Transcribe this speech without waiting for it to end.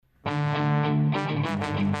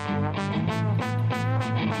No!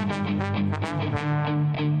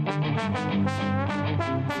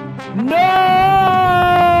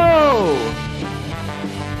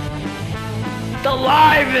 The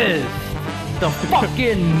livest! The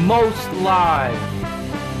fucking most live!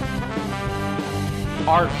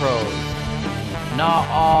 Art pros. Not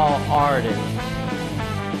all artists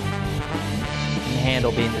can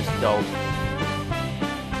handle being this dope.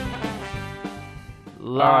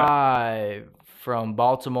 Live from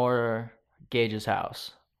Baltimore, Gage's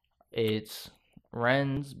house. It's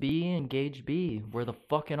Renz B and Gage B. We're the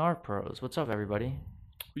fucking art pros. What's up, everybody?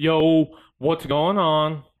 Yo, what's going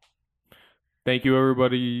on? Thank you,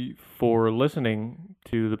 everybody, for listening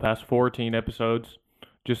to the past 14 episodes.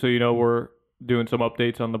 Just so you know, we're doing some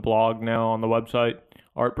updates on the blog now on the website,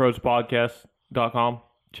 artprospodcast.com.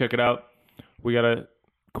 Check it out. We got a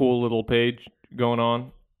cool little page going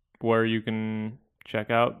on where you can check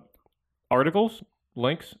out articles,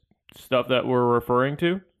 links, stuff that we're referring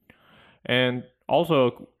to, and also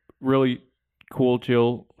a really cool,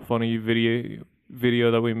 chill, funny video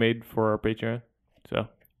that we made for our Patreon. So,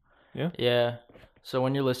 yeah. Yeah. So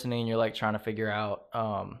when you're listening, you're like trying to figure out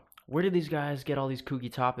where did these guys get all these kooky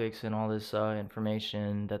topics and all this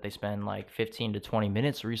information that they spend like 15 to 20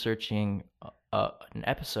 minutes researching an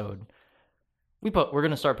episode. We're going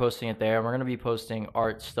to start posting it there. We're going to be posting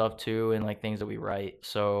art stuff too and like things that we write.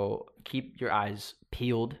 So keep your eyes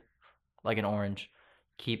peeled like an orange.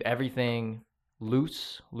 Keep everything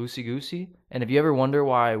loosey-goosey. And if you ever wonder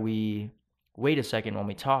why we wait a second when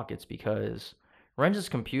we talk, it's because Renz's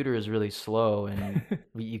computer is really slow and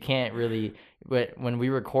you can't really, when we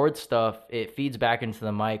record stuff, it feeds back into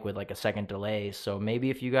the mic with like a second delay. So maybe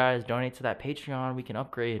if you guys donate to that Patreon, we can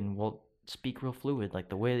upgrade and we'll speak real fluid, like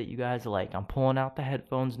the way that you guys are like. I'm pulling out the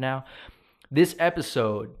headphones now. This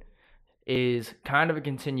episode is kind of a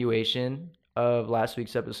continuation of last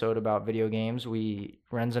week's episode about video games.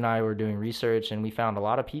 Renz and I were doing research and we found a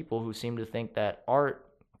lot of people who seem to think that art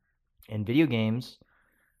and video games,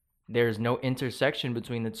 there's no intersection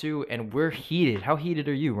between the two, and we're heated. How heated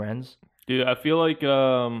are you, Renz? Dude, I feel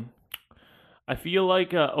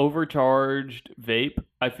like overcharged vape.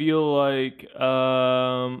 I feel like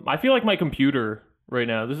my computer right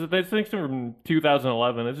now. This thing's from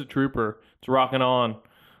 2011. It's a trooper. It's rocking on.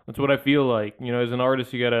 That's what I feel like. You know, as an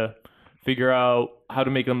artist, you gotta figure out how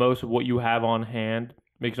to make the most of what you have on hand.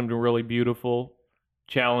 Make something really beautiful.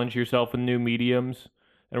 Challenge yourself with new mediums.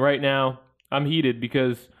 And right now, I'm heated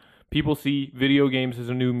because people see video games as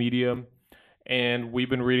a new medium. And we've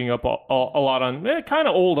been reading up a lot on kind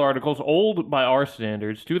of old articles, old by our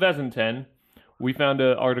standards. 2010, we found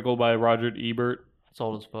an article by Roger Ebert. It's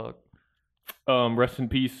old as fuck. Rest in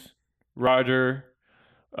peace, Roger.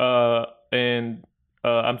 And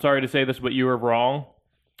I'm sorry to say this, but you were wrong.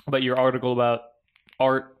 But your article about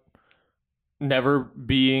art never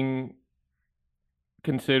being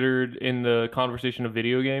considered in the conversation of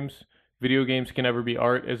video games. Video games can never be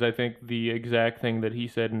art is, I think, the exact thing that he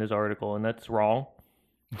said in his article, and that's wrong.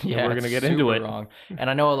 Yeah, and we're going to get into it. Wrong. And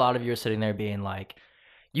I know a lot of you are sitting there being like,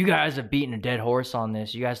 you guys have beaten a dead horse on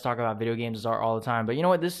this. You guys talk about video games as art all the time. But you know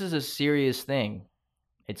what? This is a serious thing.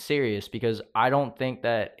 It's serious because I don't think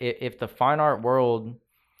that if the fine art world,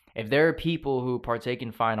 if there are people who partake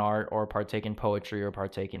in fine art or partake in poetry or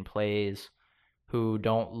partake in plays who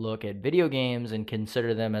don't look at video games and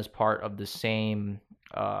consider them as part of the same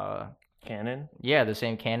canon? Yeah, the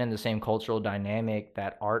same canon, the same cultural dynamic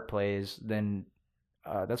that art plays, then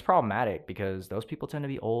that's problematic because those people tend to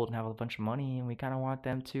be old and have a bunch of money, and we kind of want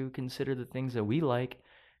them to consider the things that we like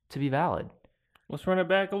to be valid. Let's run it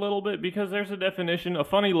back a little bit because there's a definition, a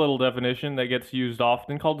funny little definition that gets used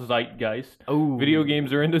often called zeitgeist. Oh, video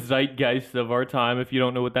games are in the zeitgeist of our time. If you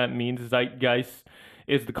don't know what that means, zeitgeist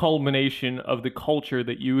is the culmination of the culture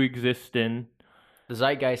that you exist in. The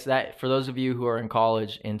zeitgeist, that for those of you who are in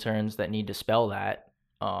college interns that need to spell that,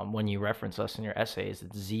 when you reference us in your essays,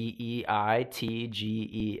 it's Zeitgeist.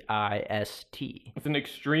 It's an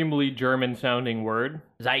extremely German-sounding word.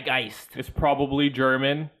 Zeitgeist. It's probably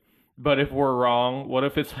German, but if we're wrong, what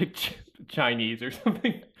if it's like Chinese or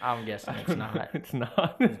something? I'm guessing it's not. It's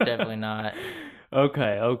not. It's definitely not.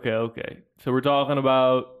 Okay. So we're talking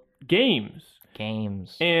about games.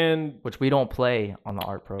 And which we don't play on the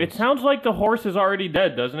Art Pros. It sounds like the horse is already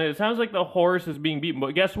dead, doesn't it? It sounds like the horse is being beaten.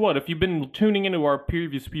 But guess what? If you've been tuning into our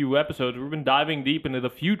previous few episodes, we've been diving deep into the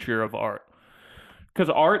future of art. Because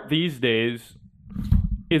art these days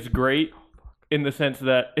is great in the sense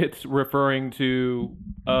that it's referring to,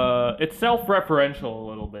 it's self-referential a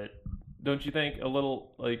little bit. Don't you think? A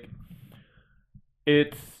little, like,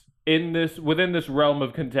 it's within this realm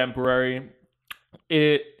of contemporary,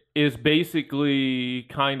 it is basically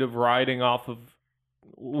kind of riding off of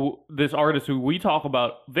this artist who we talk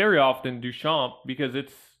about very often, Duchamp, because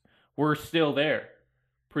we're still there,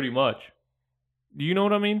 pretty much. Do you know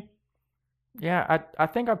what I mean? Yeah, I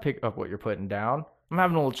think I picked up what you're putting down. I'm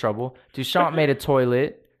having a little trouble. Duchamp made a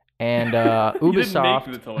toilet, and He didn't make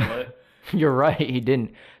Ubisoft. the toilet. You're right, he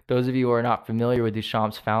didn't. Those of you who are not familiar with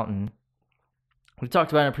Duchamp's fountain, we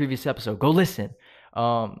talked about it in a previous episode. Go listen.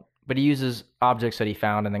 But he uses objects that he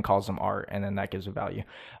found and then calls them art, and then that gives a value.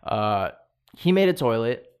 He made a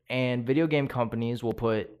toilet, and video game companies will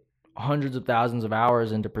put hundreds of thousands of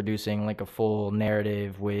hours into producing like a full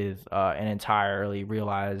narrative with an entirely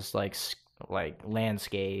realized like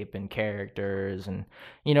landscape and characters, and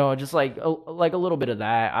just like a little bit of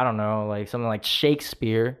that. I don't know, like something like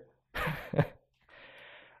Shakespeare.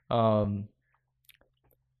 um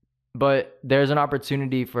but there's an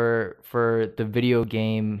opportunity for the video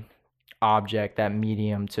game object, that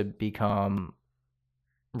medium, to become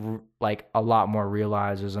like a lot more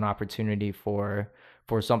realized. There's an opportunity for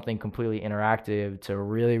something completely interactive to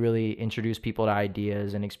really, really introduce people to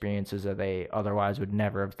ideas and experiences that they otherwise would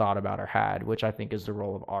never have thought about or had, which I think is the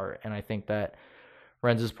role of art. And I think that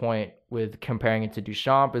Renz's point with comparing it to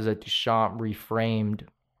Duchamp is that Duchamp reframed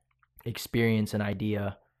experience and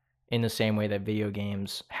idea in the same way that video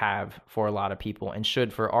games have for a lot of people and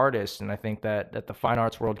should for artists. And I think that the fine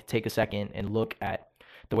arts world could take a second and look at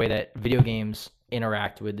the way that video games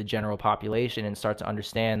interact with the general population and start to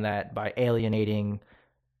understand that by alienating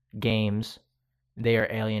games, they are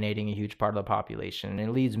alienating a huge part of the population. And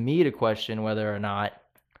it leads me to question whether or not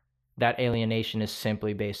that alienation is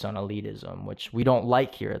simply based on elitism, which we don't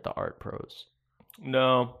like here at the Art Pros.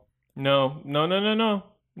 No. None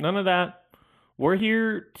of that. We're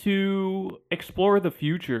here to explore the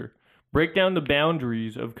future, break down the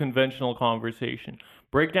boundaries of conventional conversation,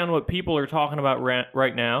 break down what people are talking about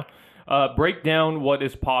right now, break down what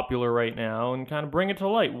is popular right now, and kind of bring it to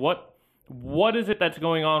light. What is it that's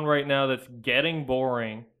going on right now that's getting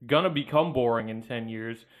boring, gonna become boring in 10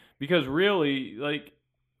 years? Because really, like,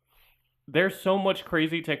 there's so much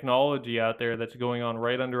crazy technology out there that's going on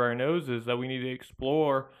right under our noses that we need to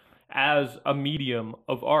explore as a medium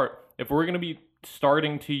of art. If we're going to be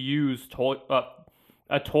starting to use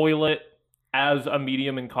a toilet as a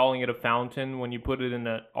medium and calling it a fountain when you put it in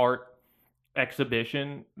an art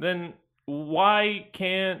exhibition, then why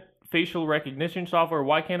can't facial recognition software,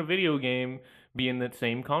 why can't a video game be in that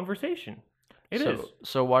same conversation? It is.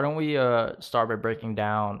 So why don't we start by breaking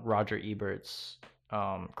down Roger Ebert's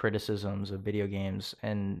criticisms of video games?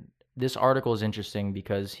 And this article is interesting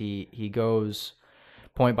because he goes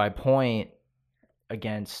point by point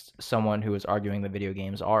against someone who is arguing that video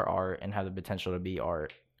games are art and have the potential to be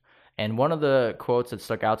art. And one of the quotes that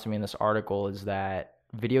stuck out to me in this article is that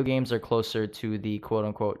video games are closer to the quote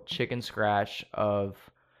unquote chicken scratch of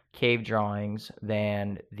cave drawings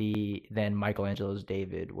than Michelangelo's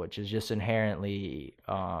David, which is just inherently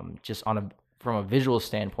just from a visual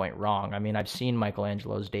standpoint wrong. I mean, I've seen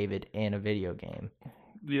Michelangelo's David in a video game.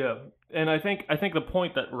 Yeah, and I think the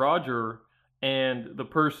point that Roger and the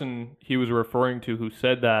person he was referring to who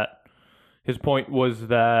said that, his point was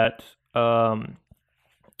that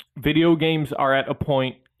video games are at a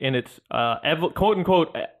point in its quote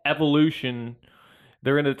unquote evolution.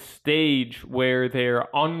 They're in a stage where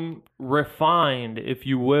they're unrefined, if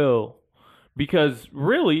you will, because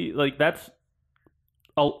really, like, that's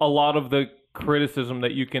a lot of the criticism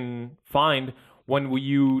that you can find when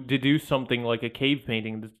you deduce something like a cave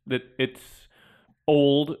painting, that it's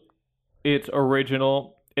old, it's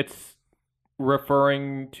original, it's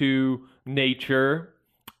referring to nature.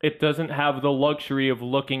 It doesn't have the luxury of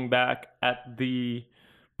looking back at the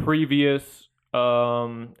previous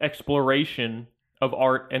exploration of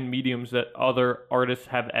art and mediums that other artists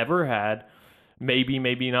have ever had. Maybe,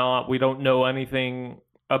 maybe not. We don't know anything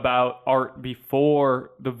about art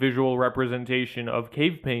before the visual representation of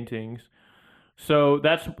cave paintings. So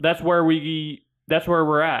that's where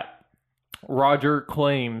we're at. Roger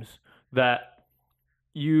claims that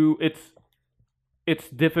it's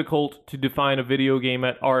difficult to define a video game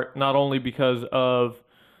as art, not only because of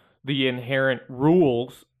the inherent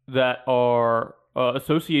rules that are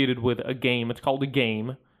associated with a game. It's called a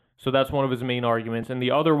game. So that's one of his main arguments. And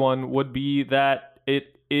the other one would be that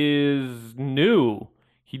it is new.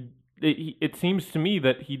 It seems to me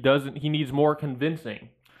that he needs more convincing.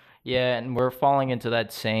 Yeah, and we're falling into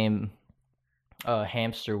that same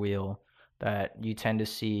hamster wheel that you tend to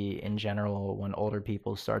see in general when older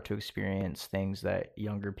people start to experience things that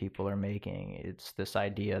younger people are making. It's this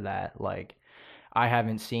idea that, like, I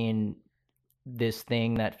haven't seen this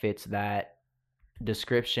thing that fits that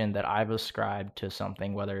description that I've ascribed to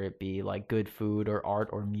something, whether it be like good food or art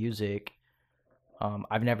or music.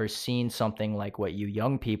 I've never seen something like what you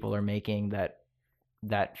young people are making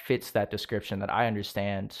that fits that description that I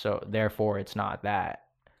understand. So therefore, it's not that.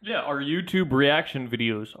 Yeah, our YouTube reaction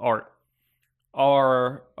videos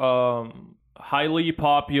are highly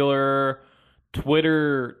popular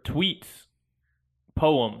Twitter tweets,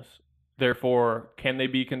 poems. Therefore, can they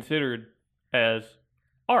be considered as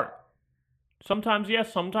art? Sometimes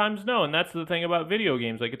yes, sometimes no, and that's the thing about video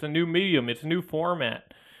games. Like, it's a new medium, it's a new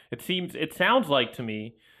format. It sounds like to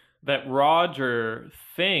me that Roger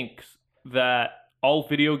thinks that all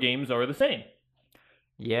video games are the same.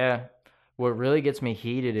 Yeah. What really gets me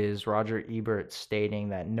heated is Roger Ebert stating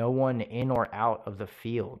that no one in or out of the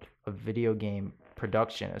field of video game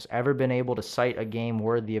production has ever been able to cite a game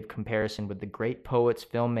worthy of comparison with the great poets,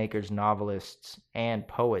 filmmakers, novelists, and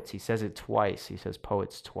poets. He says it twice. He says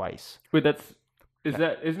poets twice. Wait, isn't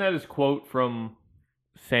that his quote from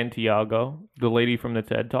Santiago, the lady from the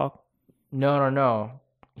TED Talk? No.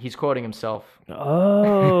 He's quoting himself.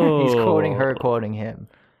 Oh. He's quoting her, quoting him.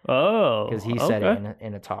 Oh. Because he said it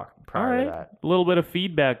in a talk prior to that. A little bit of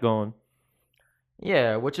feedback going.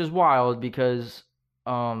 Yeah, which is wild because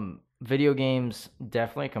video games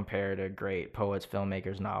definitely compare to great poets,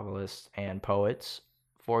 filmmakers, novelists, and poets.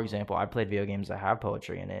 For example, I played video games that have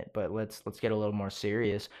poetry in it, but let's get a little more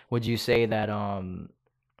serious. Would you say that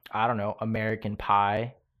I don't know, American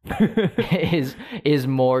Pie is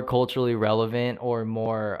more culturally relevant or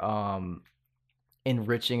more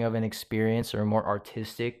enriching of an experience or more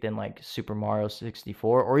artistic than like Super Mario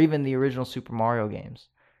 64 or even the original Super Mario games?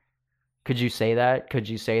 Could you say that? Could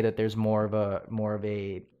you say that there's more of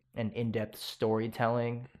an in-depth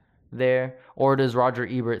storytelling there? Or does Roger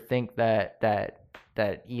Ebert think that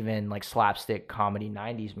even like slapstick comedy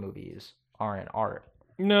 90s movies aren't art?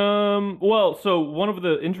 Well, so one of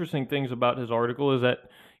the interesting things about his article is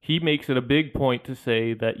that he makes it a big point to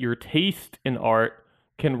say that your taste in art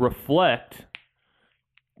can reflect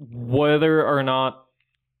whether or not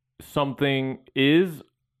something is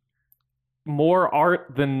more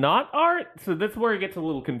art than not art. So that's where it gets a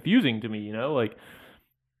little confusing to me, you know? Like,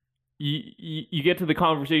 you get to the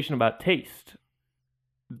conversation about taste,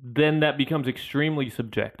 then that becomes extremely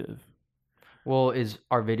subjective. Well,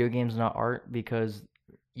 are video games not art because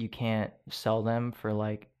you can't sell them for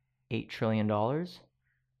like $8 trillion?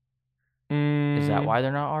 Is that why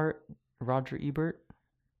they're not art, Roger Ebert?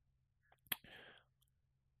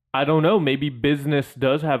 I don't know. Maybe business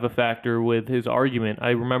does have a factor with his argument. I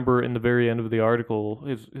remember in the very end of the article,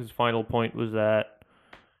 his final point was that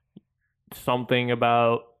something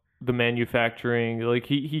about the manufacturing, like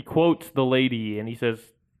he quotes the lady and he says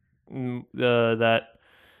that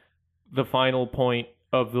the final point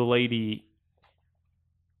of the lady,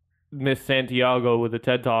 Miss Santiago, with the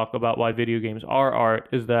TED Talk about why video games are art,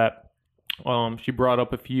 is that she brought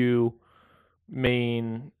up a few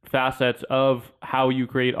main facets of how you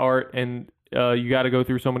create art, and you got to go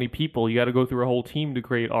through so many people. You got to go through a whole team to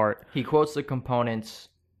create art. He quotes the components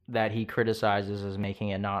that he criticizes as making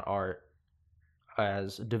it not art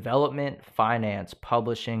as development, finance,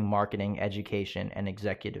 publishing, marketing, education, and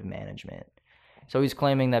executive management. So he's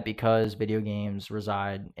claiming that because video games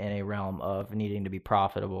reside in a realm of needing to be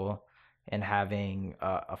profitable and having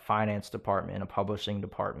a finance department, a publishing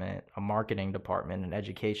department, a marketing department, an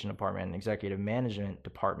education department, an executive management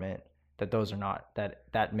department, that those are not,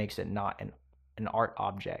 that makes it not an art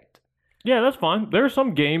object. Yeah, that's fine. There are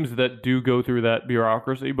some games that do go through that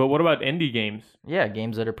bureaucracy, but what about indie games? Yeah,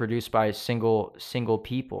 games that are produced by single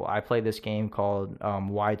people. I played this game called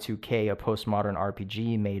Y2K, a postmodern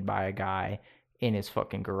RPG made by a guy in his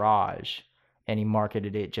fucking garage, and he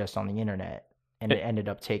marketed it just on the internet. And it ended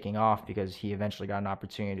up taking off because he eventually got an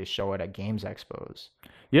opportunity to show it at games expos.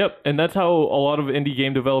 Yep, and that's how a lot of indie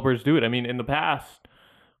game developers do it. I mean, in the past,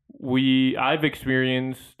 I've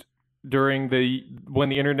experienced when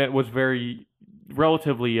the internet was very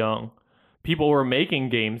relatively young, people were making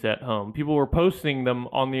games at home. People were posting them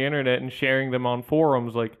on the internet and sharing them on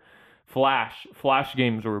forums like Flash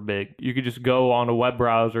games were big. You could just go on a web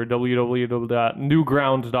browser,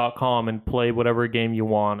 www.newgrounds.com, and play whatever game you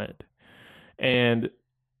wanted. And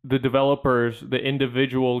the developers, the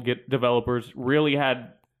individual developers, really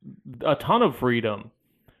had a ton of freedom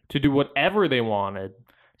to do whatever they wanted.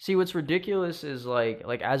 See, what's ridiculous is like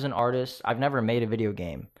as an artist, I've never made a video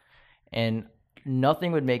game, and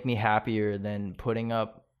nothing would make me happier than putting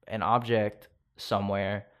up an object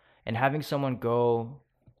somewhere and having someone go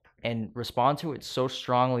and respond to it so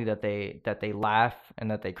strongly that they laugh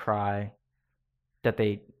and that they cry, that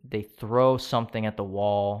they throw something at the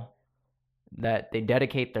wall, that they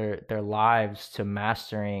dedicate their lives to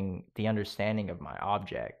mastering the understanding of my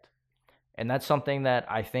object. And that's something that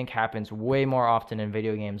I think happens way more often in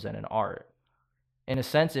video games than in art. In a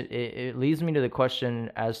sense, it leads me to the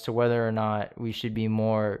question as to whether or not we should be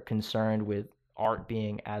more concerned with art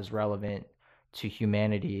being as relevant to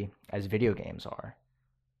humanity as video games are.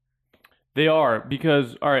 They are,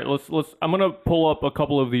 because all right, let's I'm gonna pull up a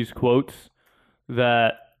couple of these quotes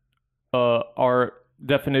that are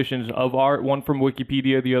definitions of art. One from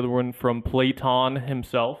Wikipedia, the other one from Platon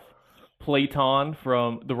himself. Platon,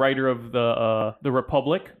 from the writer of the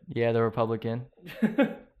Republic. Yeah, the Republican.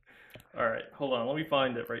 All right, hold on. Let me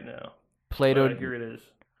find it right now. Plato. Here it is.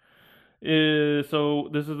 So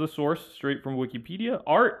this is the source straight from Wikipedia.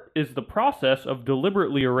 Art is the process of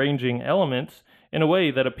deliberately arranging elements in a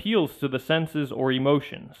way that appeals to the senses or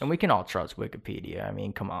emotions. And we can all trust Wikipedia. I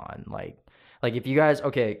mean, come on. Like if you guys,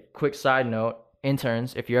 okay, quick side note,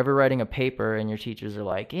 interns, if you're ever writing a paper and your teachers are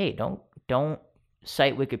like, hey, don't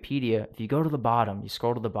cite Wikipedia. If you go to the bottom, you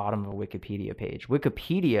scroll to the bottom of a Wikipedia page.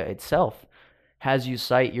 Wikipedia itself has you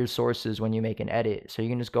cite your sources when you make an edit. So you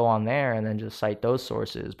can just go on there and then just cite those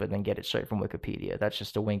sources, but then get it straight from Wikipedia. That's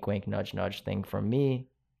just a wink, wink, nudge, nudge thing from me,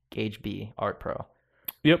 Gage B, Art Pro.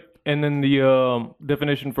 Yep. And then the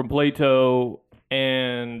definition from Plato,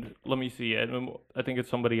 and let me see. I think it's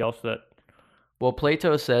somebody else that. Well,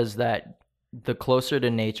 Plato says that the closer to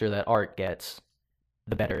nature that art gets,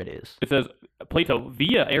 the better it is. It says Plato,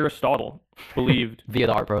 via Aristotle, believed. Via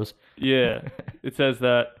the Art Pros. Yeah. It says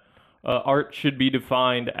that art should be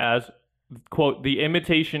defined as, quote, the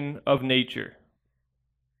imitation of nature.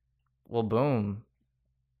 Well, boom.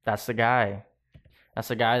 That's the guy. That's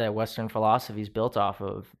the guy that Western philosophy is built off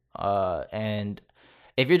of. And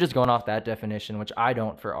if you're just going off that definition, which I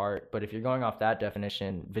don't for art, but if you're going off that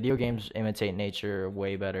definition, video games imitate nature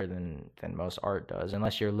way better than most art does.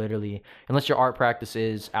 Unless your art practice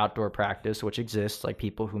is outdoor practice, which exists, like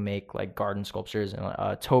people who make like garden sculptures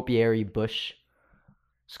and topiary bush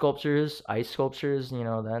sculptures, ice sculptures,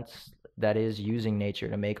 that is using nature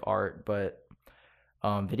to make art. But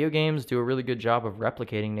video games do a really good job of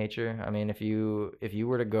replicating nature. I mean, if you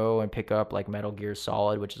were to go and pick up like Metal Gear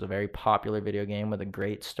Solid, which is a very popular video game with a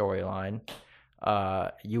great storyline,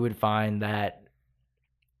 you would find that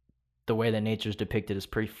the way that nature is depicted is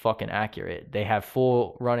pretty fucking accurate. They have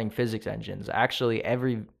full running physics engines. Actually,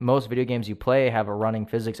 most video games you play have a running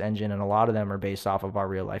physics engine, and a lot of them are based off of our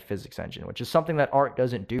real life physics engine, which is something that art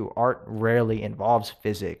doesn't do. Art rarely involves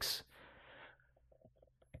physics.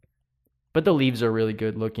 But the leaves are really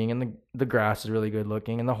good looking, and the grass is really good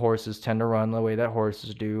looking, and the horses tend to run the way that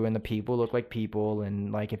horses do, and the people look like people.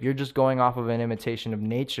 And like if you're just going off of an imitation of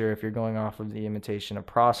nature, if you're going off of the imitation of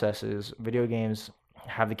processes, video games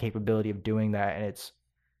have the capability of doing that, and it's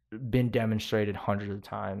been demonstrated hundreds of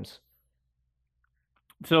times.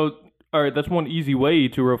 So, all right, that's one easy way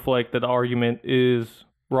to reflect that the argument is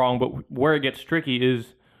wrong, but where it gets tricky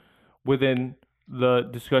is within the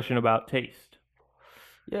discussion about taste.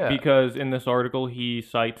 Yeah. Because in this article, he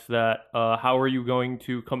cites that how are you going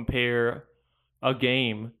to compare a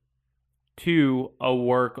game to a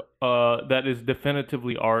work that is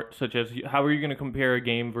definitively art, such as how are you going to compare a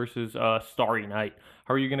game versus Starry Night?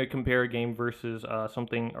 How are you going to compare a game versus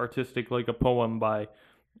something artistic like a poem by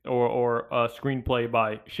or a screenplay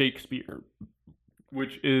by Shakespeare,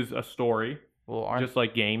 which is a story, just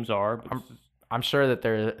like games are. I'm sure that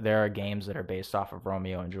there are games that are based off of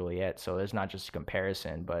Romeo and Juliet, so there's not just a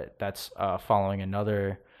comparison, but that's following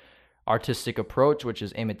another artistic approach, which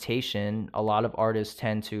is imitation. A lot of artists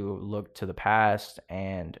tend to look to the past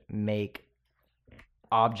and make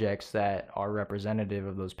objects that are representative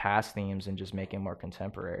of those past themes and just make it more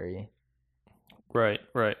contemporary. Right.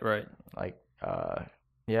 Like,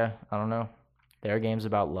 yeah, I don't know. There are games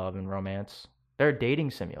about love and romance. There are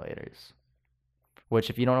dating simulators. Which,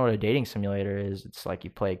 if you don't know what a dating simulator is, it's like you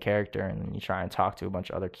play a character and then you try and talk to a bunch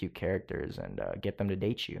of other cute characters and get them to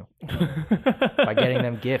date you by getting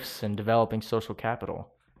them gifts and developing social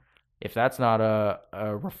capital. If that's not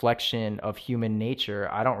a reflection of human nature,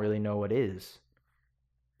 I don't really know what is.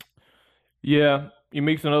 Yeah, he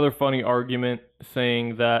makes another funny argument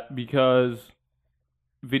saying that because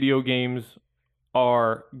video games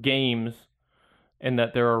are games and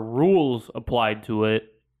that there are rules applied to it,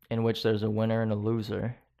 in which there's a winner and a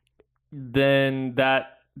loser, then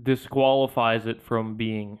that disqualifies it from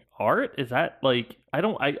being art? Is that like I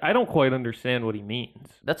don't quite understand what he means.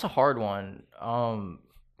 That's a hard one.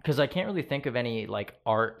 Because I can't really think of any like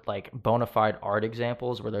art, like bona fide art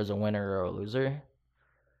examples where there's a winner or a loser.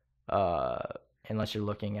 Unless you're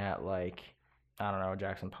looking at like, I don't know,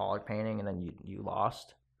 Jackson Pollock painting and then you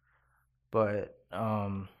lost. But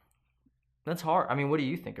That's hard. I mean, what do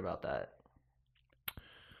you think about that?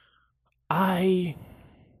 I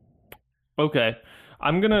okay.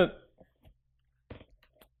 I'm gonna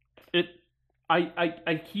it.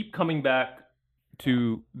 I keep coming back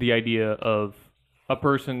to the idea of a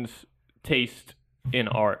person's taste in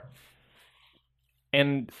art,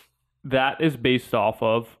 and that is based off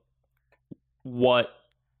of what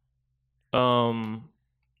um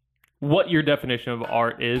what your definition of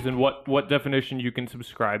art is and what definition you can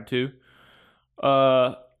subscribe to.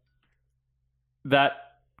 Uh, that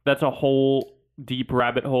that's a whole deep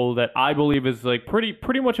rabbit hole that I believe is like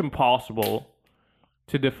pretty much impossible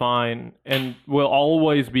to define and will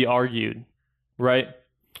always be argued, right?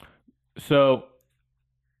 So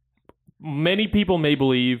many people may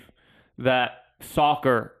believe that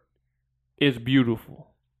soccer is beautiful.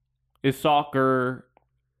 Is soccer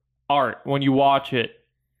art? When you watch it,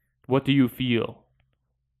 what do you feel?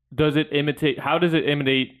 Does it imitate how does it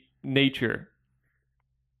imitate nature?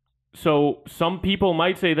 So some people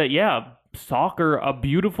might say that yeah, soccer, a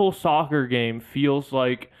beautiful soccer game feels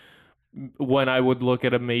like when I would look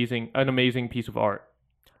at an amazing piece of art.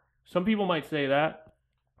 Some people might say that.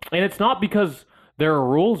 And it's not because there are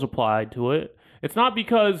rules applied to it. It's not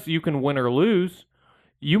because you can win or lose.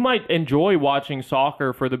 You might enjoy watching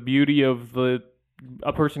soccer for the beauty of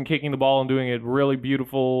a person kicking the ball and doing a really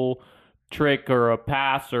beautiful trick or a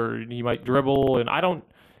pass, or he might dribble, and I don't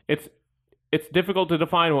it's difficult to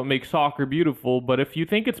define what makes soccer beautiful, but if you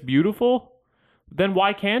think it's beautiful, then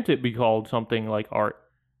why can't it be called something like art?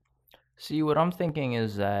 See, what I'm thinking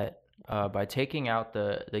is that by taking out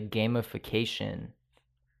the gamification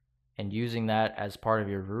and using that as part of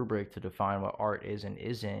your rubric to define what art is and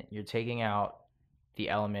isn't, you're taking out the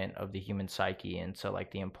element of the human psyche into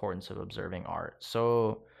like the importance of observing art.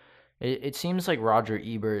 So it seems like Roger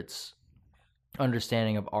Ebert's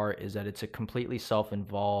understanding of art is that it's a completely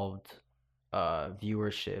self-involved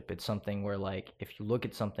viewership. It's something where like if you look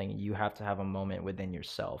at something, you have to have a moment within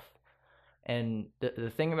yourself. And the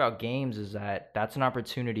thing about games is that that's an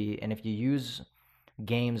opportunity, and if you use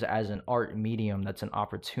games as an art medium, that's an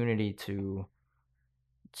opportunity to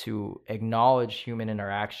acknowledge human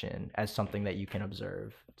interaction as something that you can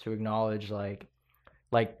observe, to acknowledge like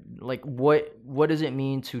what does it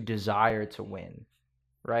mean to desire to win,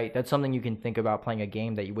 right? That's something you can think about playing a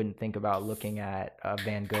game that you wouldn't think about looking at a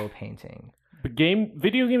Van Gogh painting. But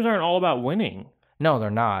video games aren't all about winning. No,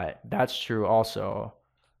 they're not. That's true also.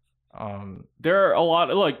 There are a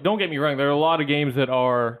lot like don't get me wrong, there are a lot of games that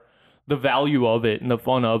are the value of it and the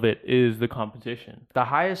fun of it is the competition. The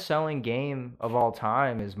highest selling game of all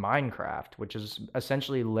time is Minecraft, which is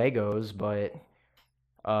essentially Legos, but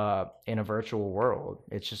in a virtual world.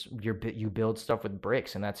 It's just you build stuff with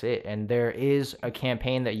bricks and that's it. And there is a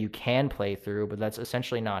campaign that you can play through, but that's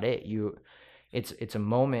essentially not it. It's a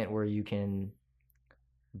moment where you can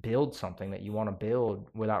build something that you want to build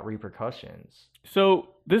without repercussions. So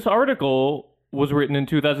this article was written in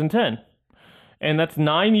 2010. And that's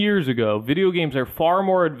 9 years ago. Video games are far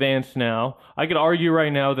more advanced now. I could argue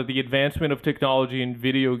right now that the advancement of technology in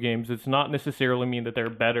video games does not necessarily mean that they're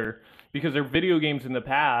better, because there are video games in the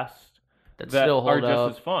past That that still are hold just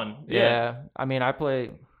up. as fun. Yeah. I mean,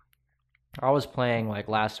 I was playing like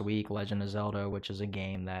last week Legend of Zelda, which is a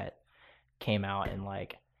game that came out in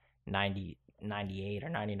like 98 or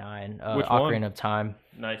 99. Which one? Ocarina of Time.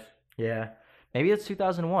 Nice. Yeah. Maybe it's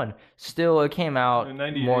 2001. Still, it came out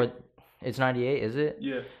 98. more. It's 98, is it?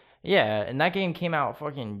 Yeah. Yeah, and that game came out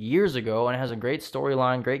fucking years ago, and it has a great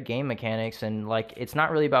storyline, great game mechanics, and like it's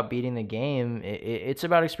not really about beating the game. It's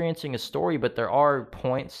about experiencing a story, but there are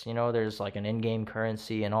points, there's like an in-game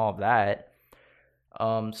currency and all of that.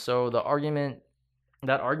 So that argument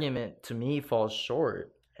to me falls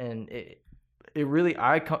short, and it really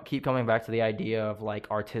keep coming back to the idea of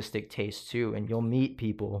like artistic taste too, and you'll meet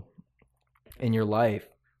people in your life,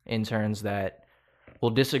 interns that will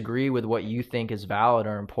disagree with what you think is valid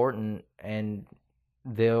or important, and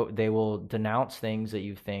they will denounce things that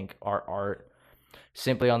you think are art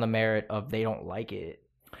simply on the merit of they don't like it.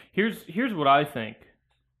 Here's what I think.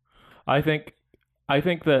 I think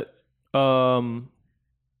that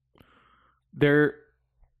there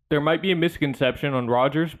might be a misconception on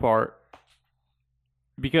Roger's part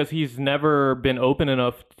because he's never been open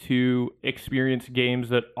enough to experience games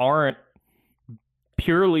that aren't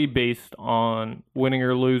purely based on winning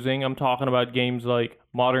or losing. I'm talking about games like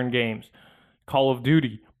modern games, Call of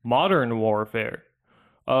Duty, Modern Warfare,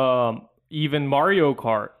 even Mario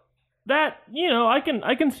Kart. That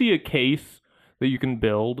I can see a case that you can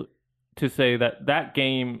build to say that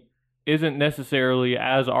game isn't necessarily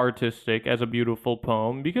as artistic as a beautiful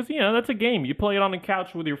poem because that's a game. You play it on the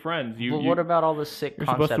couch with your friends. But what about all the sick you're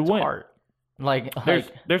supposed to concept win. art?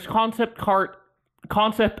 There's concept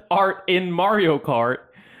art in Mario Kart,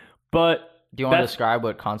 but do you want to that's describe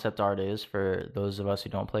what concept art is for those of us who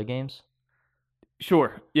don't play games?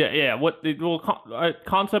 sure. Yeah.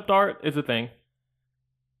 Concept art is a thing.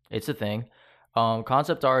 It's a thing.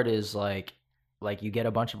 Concept art is like you get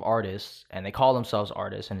a bunch of artists and they call themselves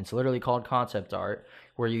artists, and it's literally called concept art,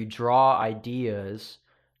 where you draw ideas,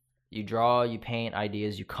 you paint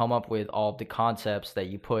ideas, you come up with all of the concepts that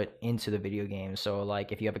you put into the video game. So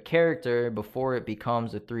like if you have a character before it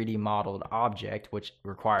becomes a 3D modeled object, which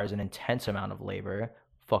requires an intense amount of labor,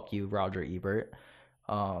 fuck you, Roger Ebert.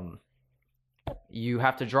 Um, you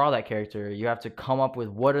have to draw that character. You have to come up with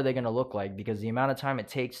what are they going to look like, because the amount of time it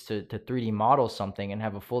takes to 3D model something and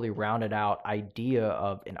have a fully rounded out idea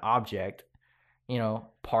of an object,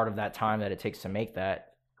 part of that time that it takes to make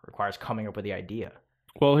that requires coming up with the idea.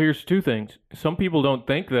 Well, here's two things. Some people don't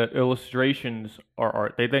think that illustrations are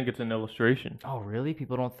art. They think it's an illustration. Oh, really?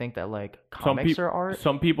 People don't think that like Some comics are art?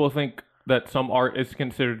 Some people think that some art is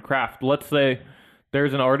considered craft. Let's say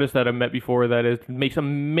there's an artist that I've met before that makes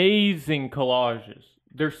amazing collages.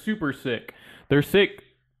 They're super sick. They're sick.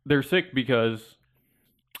 They're sick because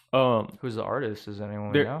Who's the artist? Does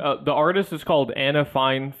anyone know? the artist is called Anna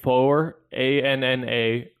Fine Foer,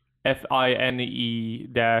 ANNAFINE-FOER.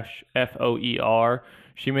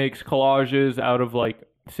 She makes collages out of like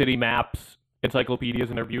city maps, encyclopedias,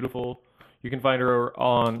 and they're beautiful. You can find her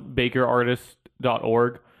on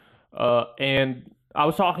bakerartist.org. And I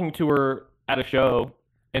was talking to her at a show,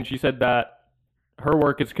 and she said that her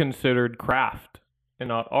work is considered craft and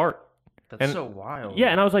not art. That's so wild. Yeah,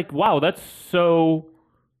 and I was like, wow, that's so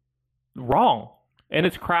wrong. And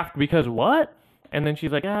it's craft because what? And then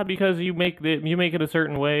she's like, because you make it a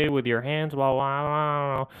certain way with your hands, blah, blah,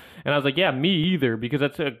 blah. And I was like, yeah, me either, because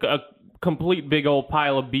that's a complete big old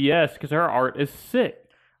pile of BS, because her art is sick.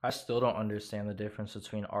 I still don't understand the difference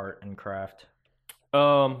between art and craft.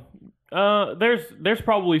 There's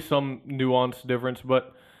probably some nuanced difference,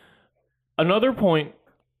 but another point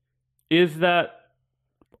is that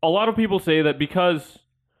a lot of people say that because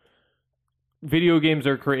video games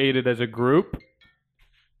are created as a group,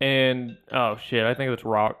 and oh shit, I think that's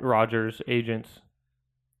Roger's agents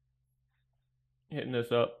hitting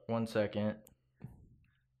us up. 1 second.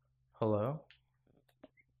 Hello?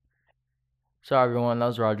 Sorry, everyone. That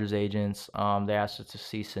was Roger's agents. They asked us to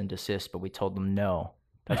cease and desist, but we told them no.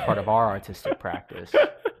 That's part of our artistic practice.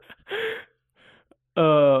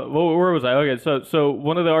 Well, where was I? Okay, so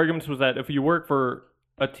one of the arguments was that if you work for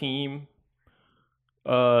a team,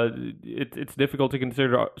 it's difficult to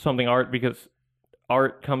consider something art because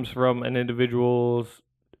art comes from an individual's.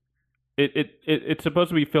 It's supposed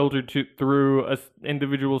to be filtered through an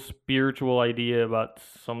individual's spiritual idea about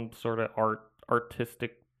some sort of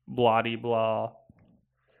artistic blah blah.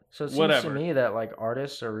 So it seems to me that like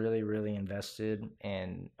artists are really, really invested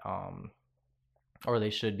in, or they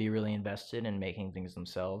should be really invested in making things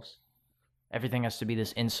themselves. Everything has to be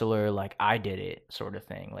this insular, like I did it sort of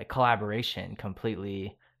thing. Like collaboration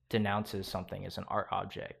completely denounces something as an art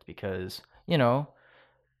object because,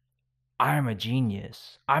 I'm a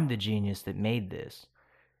genius. I'm the genius that made this.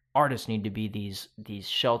 Artists need to be these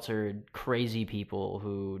sheltered, crazy people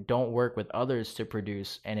who don't work with others to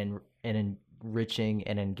produce an enriching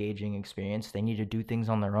and engaging experience. They need to do things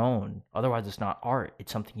on their own. Otherwise, it's not art.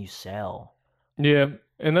 It's something you sell. Yeah,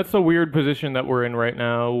 and that's a weird position that we're in right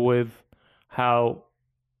now with how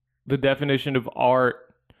the definition of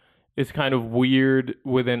art is kind of weird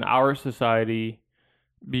within our society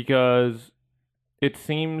because it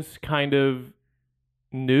seems kind of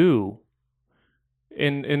new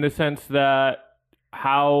in the sense that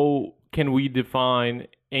how can we define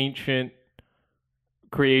ancient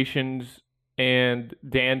creations and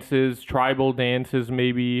dances, tribal dances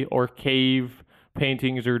maybe, or cave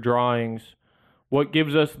paintings or drawings? What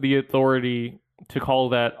gives us the authority to call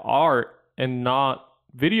that art and not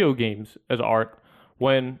video games as art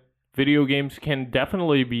when video games can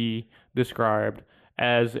definitely be described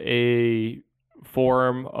as a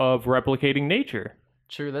form of replicating nature?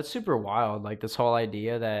 True, that's super wild. Like this whole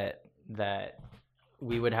idea that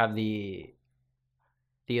we would have the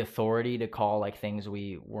authority to call like things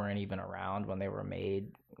we weren't even around when they were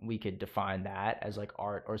made. We could define that as like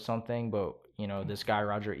art or something, but this guy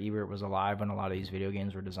Roger Ebert was alive when a lot of these video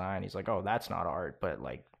games were designed. He's like, "Oh, that's not art, but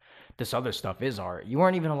like this other stuff is art." You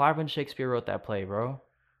weren't even alive when Shakespeare wrote that play, bro.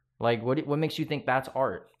 Like what makes you think that's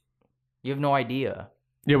art? You have no idea.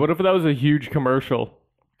 Yeah, what if that was a huge commercial?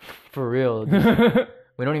 For real.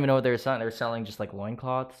 We don't even know what they were selling. They were selling just like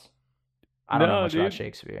loincloths. I don't know much about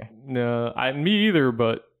Shakespeare. No, me either,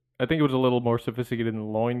 but I think it was a little more sophisticated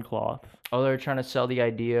than loincloths. Oh, they're trying to sell the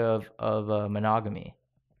idea of monogamy.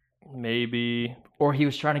 Maybe. Or he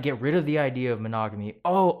was trying to get rid of the idea of monogamy.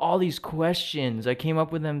 Oh, all these questions. I came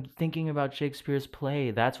up with them thinking about Shakespeare's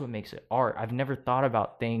play. That's what makes it art. I've never thought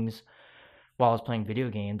about things while I was playing video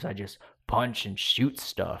games. I just punch and shoot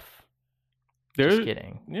stuff. Just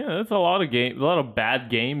kidding. Yeah, that's a lot of games. A lot of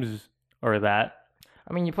bad games are that.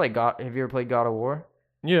 I mean, have you ever played God of War?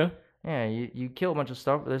 Yeah. Yeah, you kill a bunch of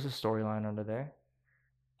stuff, but there's a storyline under there.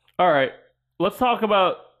 All right. Let's talk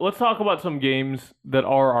about some games that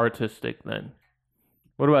are artistic then.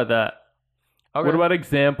 What about that? Okay. What about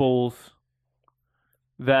examples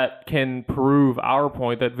that can prove our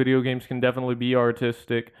point that video games can definitely be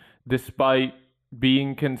artistic despite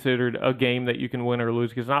being considered a game that you can win or lose?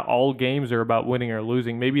 Because not all games are about winning or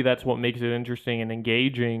losing. Maybe that's what makes it interesting and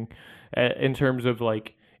engaging in terms of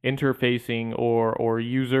like interfacing or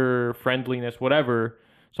user friendliness, whatever,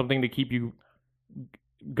 something to keep you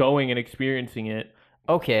going and experiencing it.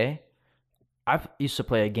 Okay. I used to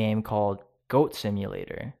play a game called Goat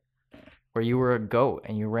Simulator, where you were a goat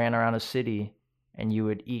and you ran around a city and you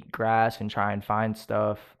would eat grass and try and find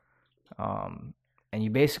stuff. And you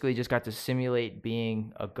basically just got to simulate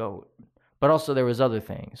being a goat. But also there was other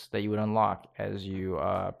things that you would unlock as you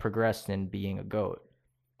progressed in being a goat.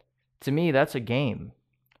 To me, that's a game,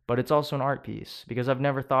 but it's also an art piece because I've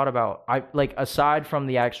never thought about aside from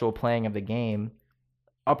the actual playing of the game,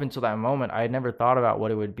 up until that moment, I had never thought about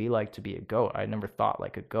what it would be like to be a goat. I had never thought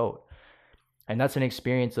like a goat. And that's an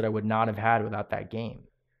experience that I would not have had without that game.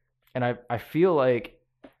 And I feel like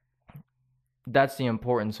that's the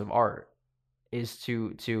importance of art, is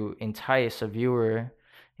to entice a viewer,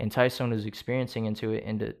 entice someone who's experiencing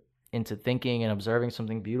into thinking and observing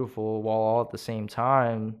something beautiful while all at the same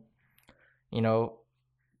time,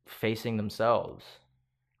 facing themselves.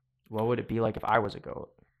 What would it be like if I was a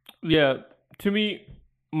goat? Yeah, to me,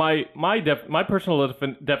 my personal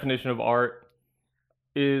definition of art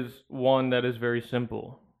is one that is very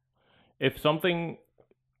simple. If something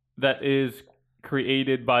that is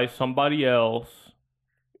created by somebody else,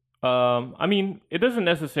 I mean, it doesn't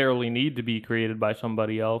necessarily need to be created by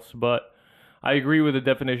somebody else, but I agree with the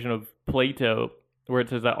definition of Plato, where it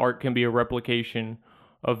says that art can be a replication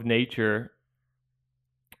of nature.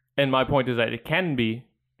 And my point is that it can be.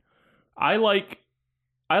 I like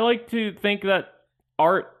to think that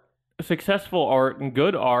art, successful art and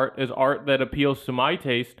good art, is art that appeals to my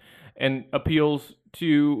taste and appeals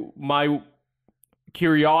to my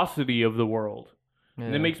curiosity of the world. Yeah.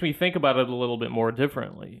 And it makes me think about it a little bit more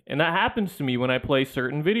differently. And that happens to me when I play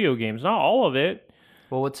certain video games. Not all of it.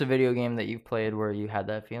 Well, what's a video game that you've played where you had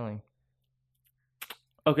that feeling?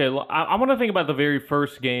 Okay, I want to think about the very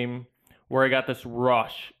first game where I got this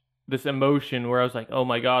rush, this emotion where I was like, oh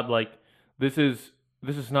my God, like this is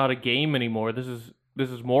not a game anymore. This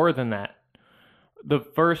is more than that. The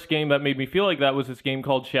first game that made me feel like that was this game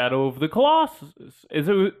called Shadow of the Colossus. Is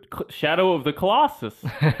it Shadow of the Colossus?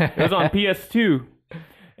 It was on PS2.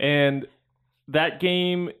 And that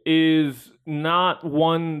game is not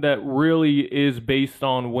one that really is based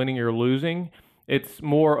on winning or losing. It's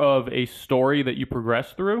more of a story that you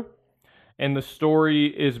progress through. And the story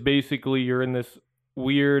is basically you're in this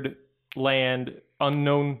weird land,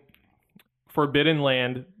 unknown, forbidden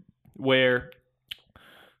land, where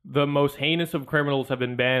the most heinous of criminals have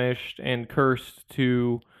been banished and cursed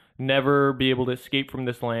to never be able to escape from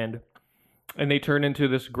this land. And they turn into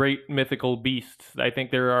this great mythical beasts. I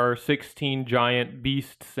think there are 16 giant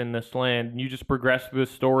beasts in this land. And you just progress through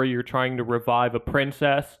the story. You're trying to revive a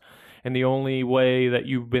princess. And the only way that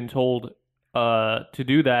you've been told to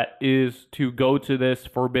do that is to go to this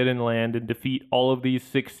forbidden land and defeat all of these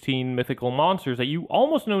 16 mythical monsters that you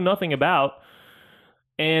almost know nothing about.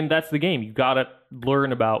 And that's the game. You got to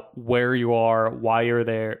learn about where you are, why you're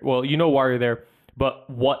there. Well, you know why you're there, but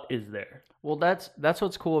what is there? Well, that's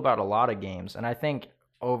what's cool about a lot of games. And I think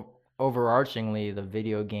overarchingly, the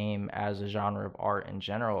video game as a genre of art in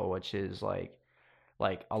general, which is like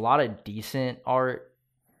a lot of decent art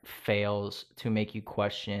fails to make you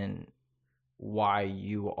question why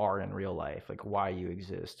you are in real life, like why you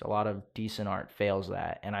exist. A lot of decent art fails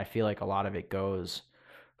that. And I feel like a lot of it goes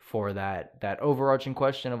for that overarching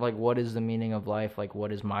question of like, what is the meaning of life? Like,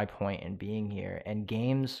 what is my point in being here? And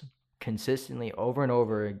games consistently over and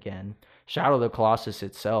over again, Shadow of the Colossus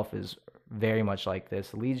itself is very much like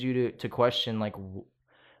this. It leads you to question like,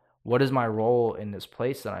 what is my role in this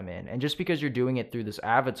place that I'm in? And just because you're doing it through this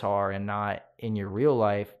avatar and not in your real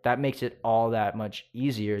life, that makes it all that much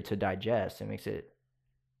easier to digest.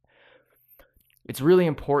 It's really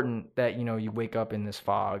important that, you wake up in this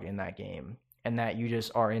fog in that game and that you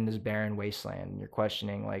just are in this barren wasteland and you're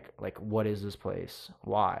questioning like what is this place?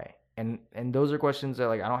 Why? And those are questions that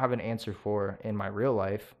like I don't have an answer for in my real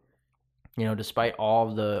life. You know, despite all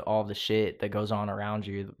of the shit that goes on around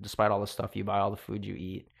you, despite all the stuff you buy, all the food you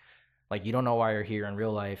eat, like you don't know why you're here in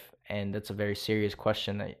real life, and that's a very serious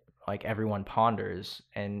question that like everyone ponders.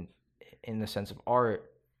 And in the sense of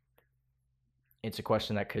art, it's a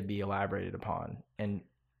question that could be elaborated upon. And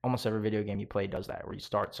almost every video game you play does that, where you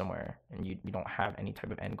start somewhere and you don't have any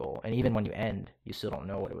type of end goal. And even when you end, you still don't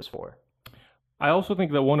know what it was for. I also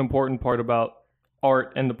think that one important part about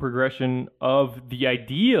art and the progression of the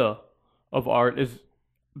idea of art is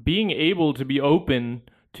being able to be open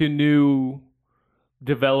to new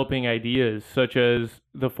developing ideas, such as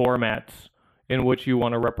the formats in which you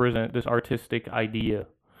want to represent this artistic idea.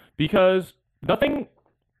 Because nothing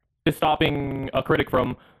is stopping a critic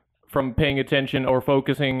from paying attention or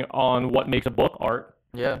focusing on what makes a book art.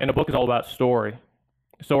 Yeah. And a book is all about story.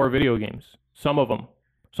 So are video games. Some of them.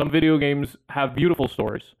 Some video games have beautiful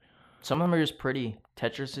stories. Some of them are just pretty.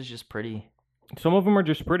 Tetris is just pretty. Some of them are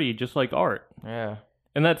just pretty, just like art. Yeah.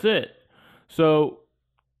 And that's it. So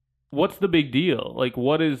what's the big deal? Like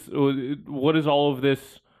what is all of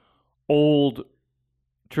this old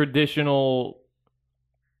traditional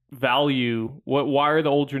value? Why are the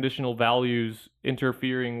old traditional values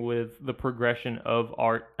interfering with the progression of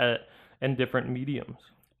art and different mediums?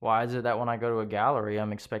 Why is it that when I go to a gallery,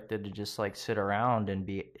 I'm expected to just like sit around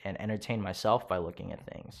and entertain myself by looking at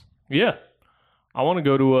things? Yeah. I want to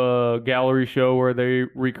go to a gallery show where they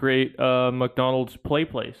recreate McDonald's play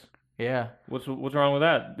place. Yeah. What's wrong with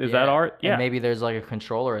that? Is that art? Yeah. And maybe there's like a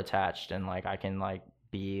controller attached, and like I can like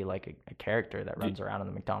be like a character that runs around in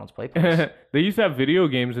the McDonald's play place. They used to have video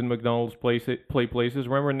games in McDonald's play places.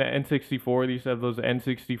 Remember in the N64? They used to have those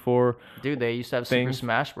N64. Dude, they used to have things. Super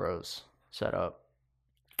Smash Bros. Set up.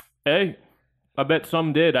 Hey, I bet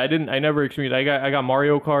some did. I never experienced. I got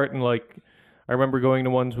Mario Kart, and like I remember going to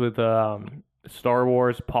ones with Star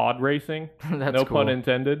Wars pod racing. That's no cool. pun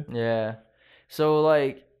intended. Yeah. So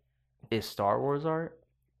like, is Star Wars art?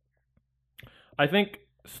 I think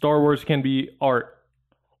Star Wars can be art.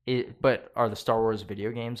 But are the Star Wars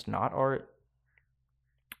video games not art?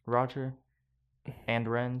 Roger and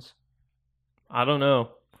Renz? I don't know.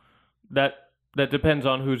 That depends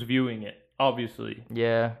on who's viewing it, obviously.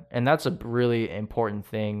 Yeah, and that's a really important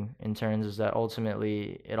thing in terms is that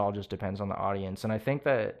ultimately it all just depends on the audience. And I think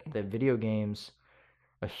that the video games,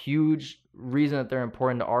 a huge reason that they're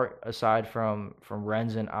important to art, aside from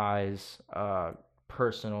Renz and I's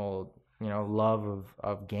personal, love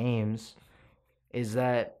of games, is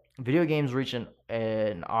that video games reach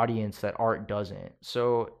an audience that art doesn't.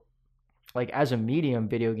 So like as a medium,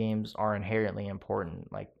 video games are inherently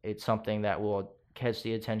important. Like it's something that will catch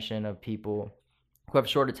the attention of people who have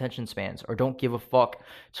short attention spans or don't give a fuck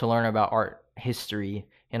to learn about art history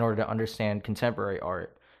in order to understand contemporary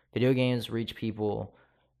art. Video games reach people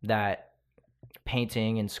that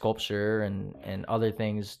painting and sculpture and other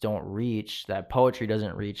things don't reach, that poetry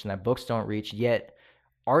doesn't reach, and that books don't reach. Yet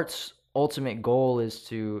art's ultimate goal is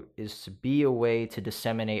to be a way to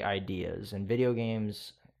disseminate ideas, and video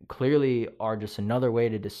games clearly are just another way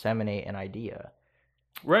to disseminate an idea.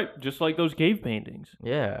 Right, just like those cave paintings.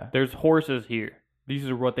 Yeah. There's horses here. These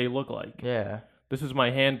are what they look like. Yeah. This is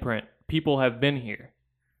my handprint. People have been here.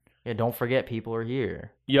 Yeah, don't forget people are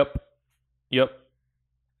here. Yep.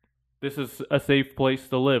 This is a safe place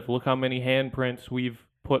to live. Look how many handprints we've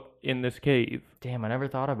put in this cave. Damn, I never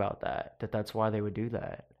thought about that. That's why they would do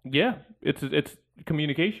that. Yeah, it's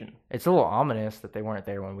communication. It's a little ominous that they weren't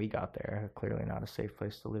there when we got there. Clearly not a safe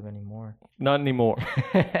place to live anymore. Not anymore.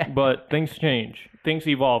 But things change. Things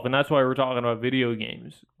evolve. And that's why we're talking about video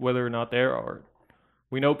games, whether or not they're art.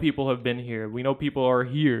 We know people have been here. We know people are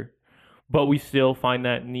here. But we still find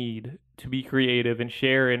that need to be creative and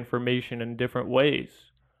share information in different ways.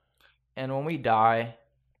 And when we die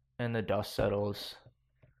and the dust settles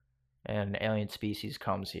and an alien species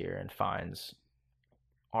comes here and finds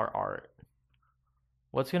our art,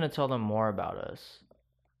 what's going to tell them more about us?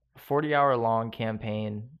 A 40-hour-long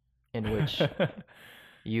campaign in which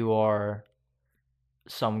you are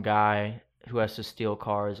some guy who has to steal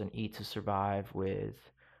cars and eat to survive, with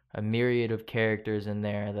a myriad of characters in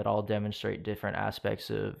there that all demonstrate different aspects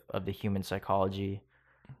of the human psychology,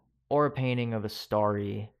 or a painting of a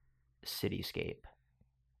starry cityscape?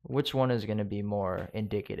 Which one is going to be more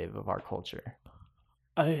indicative of our culture?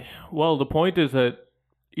 Well, the point is that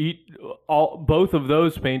both of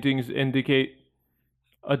those paintings indicate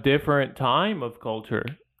a different time of culture.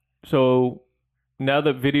 So now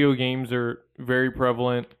that video games are very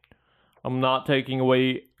prevalent, I'm not taking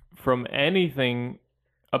away from anything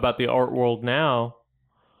about the art world now.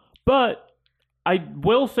 But I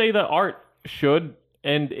will say that art should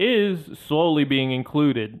and is slowly being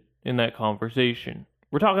included in that conversation.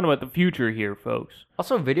 We're talking about the future here, folks.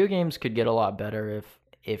 Also, video games could get a lot better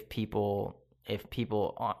if people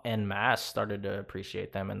en masse started to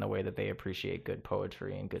appreciate them in the way that they appreciate good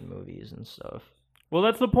poetry and good movies and stuff. Well,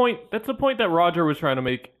 that's the point. That's the point that Roger was trying to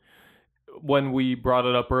make when we brought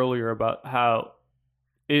it up earlier about how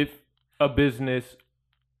if a business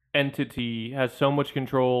entity has so much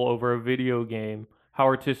control over a video game, how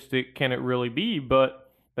artistic can it really be?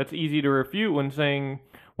 But that's easy to refute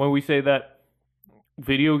when we say that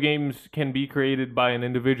video games can be created by an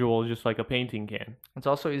individual just like a painting can. It's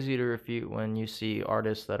also easy to refute when you see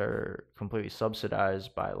artists that are completely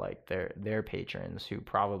subsidized by like their patrons who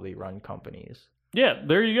probably run companies. Yeah,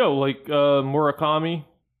 there you go. Like Murakami.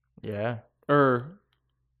 Yeah. Or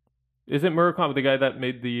isn't Murakami the guy that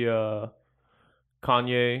made the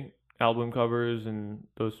Kanye album covers and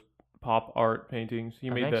those pop art paintings? He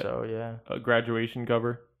made that so, yeah. Graduation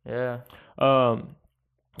cover. Yeah.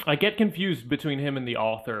 I get confused between him and the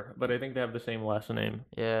author, but I think they have the same last name.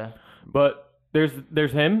 Yeah. But there's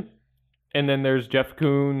him, and then there's Jeff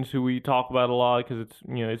Koons, who we talk about a lot because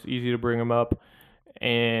it's easy to bring him up,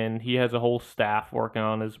 and he has a whole staff working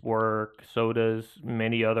on his work. So does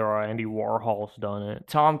many other Andy Warhol's done it.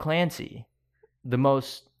 Tom Clancy,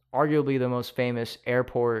 arguably the most famous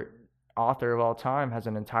airport author of all time, has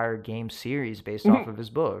an entire game series based off of his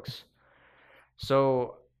books.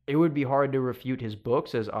 So it would be hard to refute his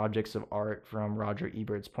books as objects of art from Roger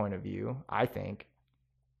Ebert's point of view, I think.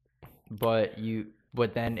 But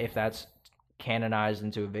then if that's canonized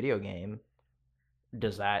into a video game,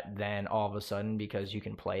 does that then all of a sudden, because you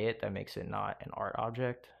can play it, that makes it not an art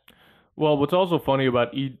object? Well, what's also funny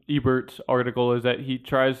about Ebert's article is that he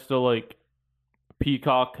tries to like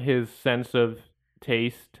peacock his sense of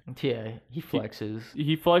taste. Yeah, he flexes.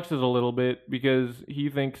 He flexes a little bit because he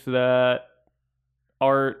thinks that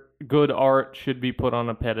good art should be put on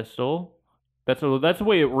a pedestal. That's the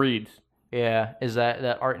way it reads. Yeah, is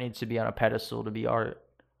that art needs to be on a pedestal to be art.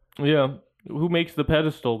 Yeah, who makes the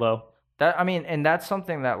pedestal though? And that's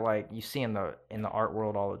something that like you see in the art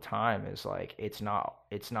world all the time is like it's not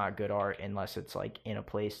good art unless it's like in a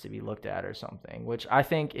place to be looked at or something. Which I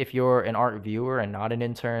think if you're an art viewer and not an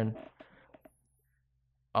intern,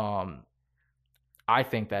 I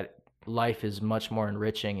think that life is much more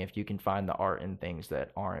enriching if you can find the art in things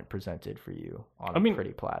that aren't presented for you on a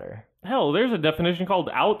pretty platter. Hell, there's a definition called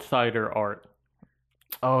outsider art.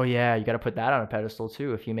 Oh yeah, you got to put that on a pedestal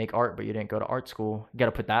too. If you make art but you didn't go to art school, you got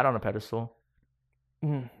to put that on a pedestal.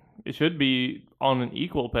 It should be on an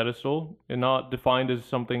equal pedestal and not defined as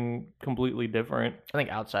something completely different. I think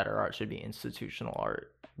outsider art should be institutional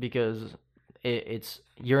art because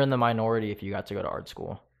you're in the minority if you got to go to art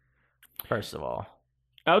school. First of all.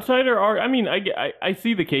 Outsider art, I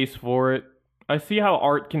see the case for it. I see how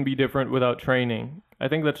art can be different without training. I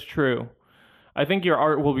think that's true. I think your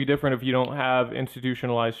art will be different if you don't have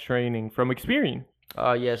institutionalized training from experience.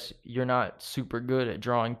 Yes, you're not super good at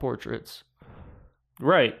drawing portraits.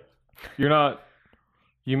 Right. You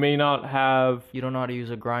may not have... You don't know how to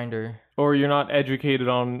use a grinder. Or you're not educated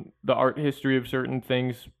on the art history of certain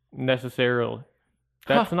things necessarily.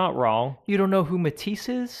 That's not wrong. You don't know who Matisse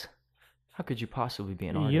is? How could you possibly be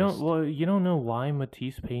an artist? You don't know why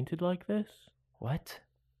Matisse painted like this? What?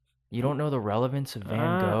 You don't know the relevance of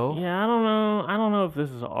Van Gogh? Yeah, I don't know. I don't know if this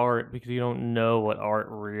is art because you don't know what art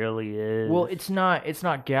really is. Well, it's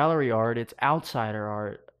not gallery art, it's outsider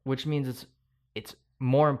art, which means it's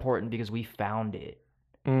more important because we found it.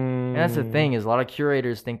 And that's the thing, is a lot of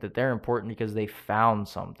curators think that they're important because they found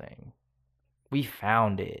something. We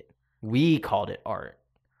found it. We called it art.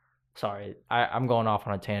 Sorry, I'm going off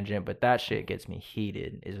on a tangent, but that shit gets me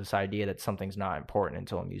heated, is this idea that something's not important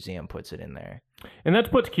until a museum puts it in there. And that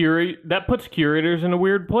puts curators in a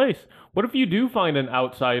weird place. What if you do find an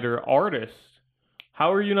outsider artist?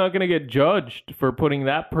 How are you not going to get judged for putting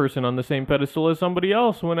that person on the same pedestal as somebody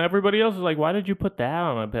else when everybody else is like, why did you put that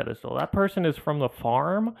on a pedestal? That person is from the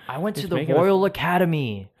farm. I went to the Royal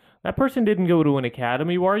Academy. That person didn't go to an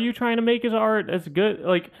academy. Why are you trying to make his art as good,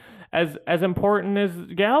 like as important as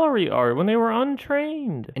gallery art when they were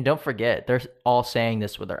untrained? And don't forget, they're all saying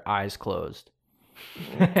this with their eyes closed.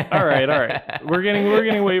 All right. We're getting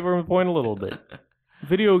away from the point a little bit.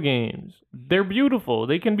 Video games, they're beautiful.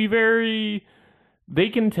 They can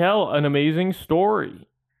tell an amazing story.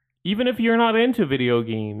 Even if you're not into video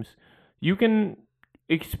games,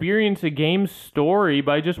 experience a game story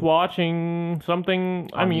by just watching something.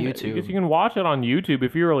 I On mean, I YouTube. guess you can watch it on YouTube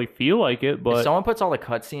if you really feel like it, If but someone puts all the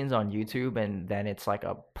cutscenes on YouTube and then it's like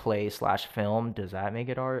a play/film, does that make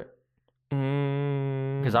it art?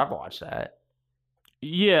 Because I've watched that.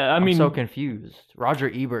 yeah, I I'm mean, so confused. Roger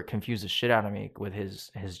Ebert confused the shit out of me with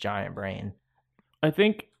his giant brain. I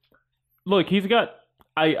think, look, he's got.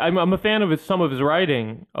 I'm a fan of some of his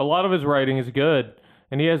writing. A lot of his writing is good,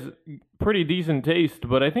 and he has pretty decent taste.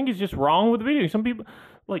 But I think he's just wrong with video. Some people,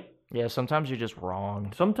 like, Yeah, sometimes you're just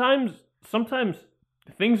wrong. sometimes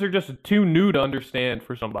things are just too new to understand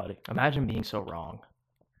for somebody. Imagine being so wrong.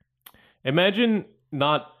 Imagine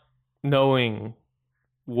not knowing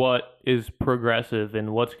what is progressive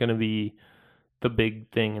and what's going to be the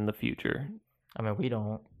big thing in the future. I mean, we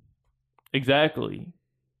don't. Exactly.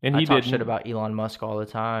 And I he talk did shit about Elon Musk all the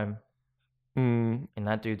time, Mm, and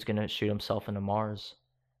that dude's gonna shoot himself into Mars.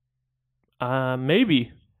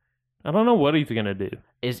 maybe. I don't know what he's going to do.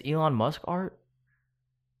 Is Elon Musk art?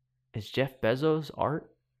 Is Jeff Bezos art?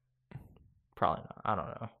 Probably not. I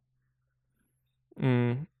don't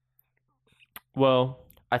know. Well,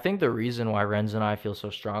 I think the reason why Renz and I feel so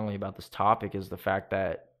strongly about this topic is the fact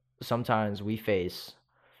that sometimes we face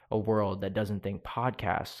a world that doesn't think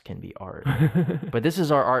podcasts can be art. But this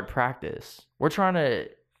is our art practice. We're trying to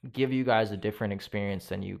give you guys a different experience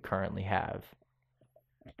than you currently have.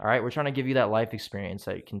 All right? We're trying to give you that life experience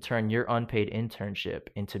that can turn your unpaid internship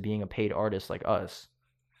into being a paid artist like us.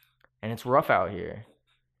 And it's rough out here.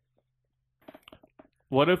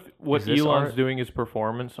 what if what Is this Elon's art? doing is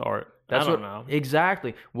performance art? I don't know.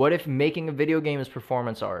 Exactly. What if making a video game is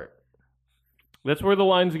performance art? That's where the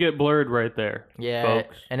lines get blurred right there. Yeah,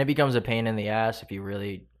 folks. and it becomes a pain in the ass if you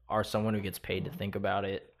really are someone who gets paid to think about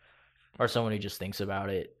it, or someone who just thinks about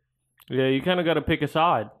it. Yeah, you kind of got to pick a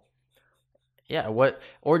side. Yeah,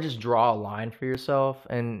 or just draw a line for yourself,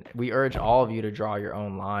 and we urge all of you to draw your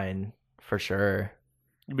own line for sure.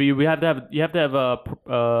 But you have to have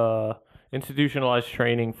a institutionalized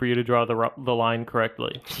training for you to draw the line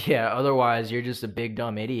correctly. Yeah, otherwise you're just a big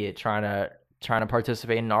dumb idiot trying to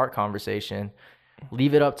participate in an art conversation.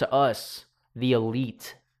 Leave it up to us, the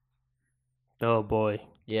elite. Oh boy.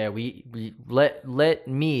 Yeah, we let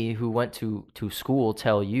me, who went to school,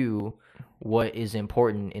 tell you what is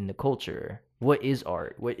important in the culture. What is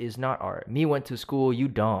art? What is not art? Me went to school, you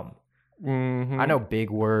dumb. Mm-hmm. I know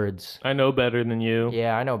big words. I know better than you.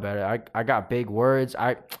 Yeah, I know better. I got big words.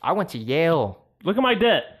 I went to Yale. Look at my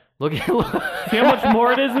debt. Look at See how much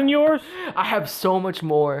more it is than yours? I have so much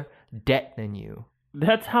more debt than you.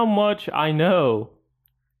 That's how much I know.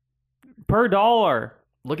 Per dollar.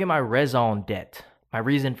 Look at my raison debt. My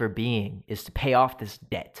reason for being is to pay off this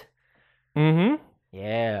debt. Mm-hmm.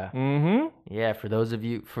 Yeah. Mm-hmm. Yeah, for those of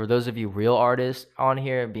you real artists on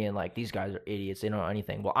here being like, these guys are idiots, they don't know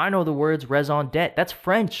anything. Well, I know the words raison d'etre. That's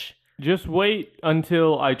French. Just wait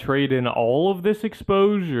until I trade in all of this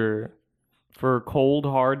exposure for cold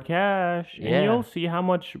hard cash, and Yeah. you'll see how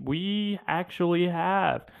much we actually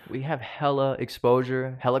have. We have hella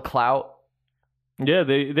exposure, hella clout. Yeah,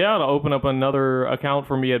 they ought to open up another account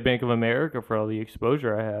for me at Bank of America for all the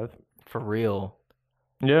exposure I have. For real.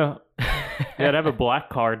 Yeah. Yeah, I'd have a black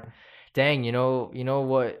card. Dang, you know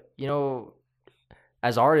what,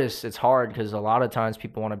 as artists, it's hard because a lot of times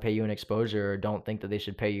people want to pay you an exposure or don't think that they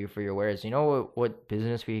should pay you for your wares. You know what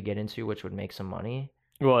business we could get into which would make some money?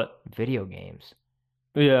 What? Video games.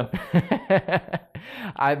 Yeah.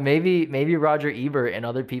 Maybe Roger Ebert and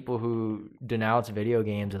other people who denounce video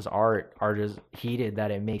games as art are just heated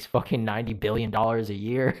that it makes fucking $90 billion a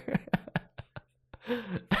year.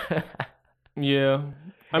 Yeah.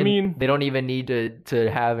 I And mean, they don't even need to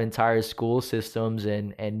have entire school systems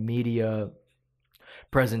and media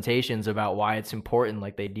presentations about why it's important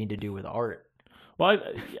like they need to do with art. well,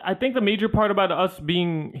 I think the major part about us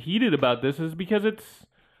being heated about this is because it's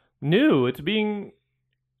new. It's being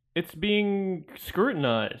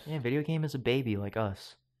scrutinized. Yeah, video game is a baby like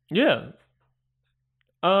us. Yeah.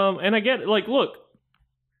 And I get, like, look,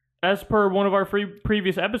 as per one of our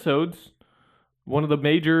previous episodes, one of the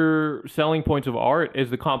major selling points of art is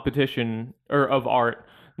the competition, or of art,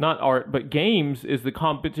 not art, but games is the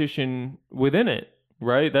competition within it,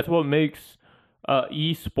 right? That's what makes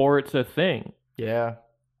esports a thing. Yeah.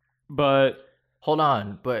 But Hold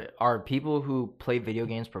on, but are people who play video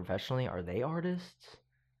games professionally, are they artists?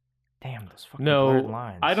 Damn, those fucking blurred no,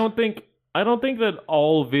 lines. I don't think that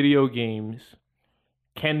all video games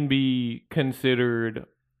can be considered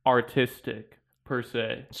artistic per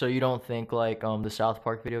se. So you don't think like the South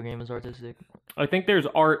Park video game is artistic? I think there's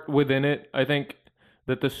art within it. I think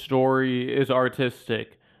that the story is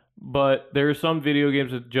artistic, but there are some video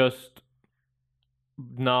games that just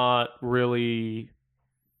not really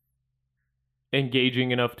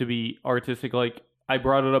engaging enough to be artistic. Like I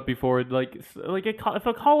brought it up before, like if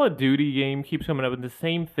a Call of Duty game keeps coming up with the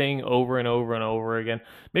same thing over and over and over again,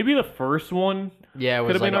 maybe the first one Yeah, it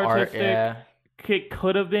could was have been like art. artistic. Yeah, It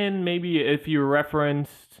could have been maybe if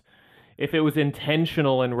it was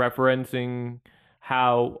intentional in referencing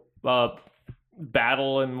how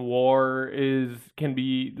battle and war can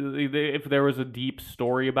be, if there was a deep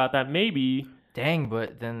story about that, maybe. dang.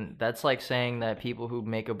 But then that's like saying that people who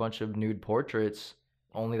make a bunch of nude portraits,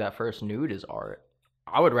 only that first nude is art.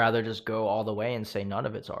 I would rather just go all the way and say none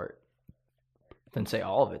of it's art than say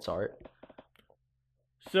all of it's art.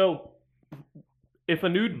 So, if a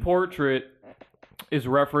nude portrait is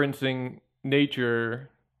referencing nature,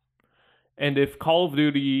 and if Call of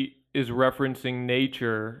Duty is referencing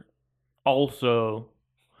nature also,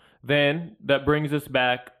 then that brings us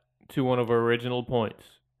back to one of our original points.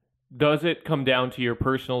 Does it come down to your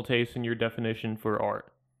personal taste and your definition for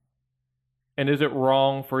art? And is it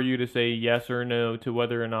wrong for you to say yes or no to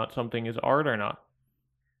whether or not something is art or not?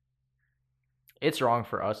 It's wrong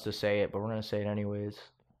for us to say it, but we're gonna say it anyways.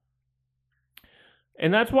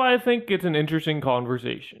 And that's why I think it's an interesting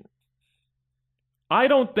conversation. I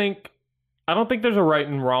don't think there's a right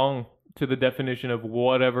and wrong to the definition of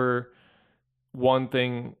whatever one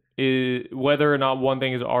thing is, whether or not one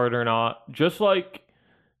thing is art or not. Just like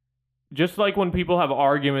when people have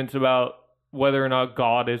arguments about whether or not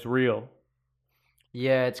God is real.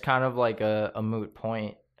 Yeah, it's kind of like a moot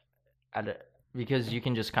point because you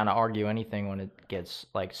can just kind of argue anything when it gets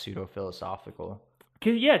like pseudo-philosophical.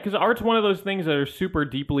 Because art's one of those things that are super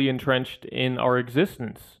deeply entrenched in our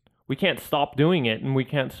existence. We can't stop doing it, and we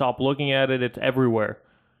can't stop looking at it. It's everywhere.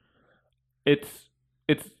 It's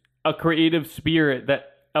a creative spirit,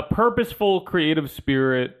 a purposeful creative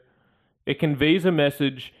spirit. It conveys a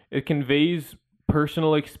message. It conveys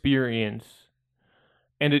personal experience.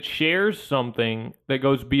 And it shares something that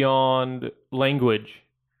goes beyond language.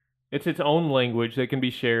 It's its own language that can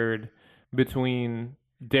be shared between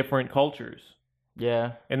different cultures.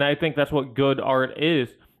 Yeah. And I think that's what good art is.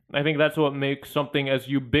 I think that's what makes something as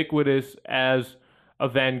ubiquitous as a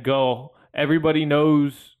Van Gogh. Everybody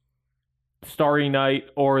knows Starry Night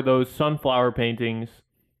or those sunflower paintings.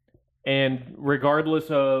 And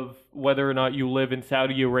regardless of whether or not you live in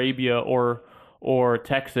Saudi Arabia or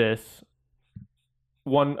Texas,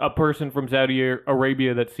 a person from Saudi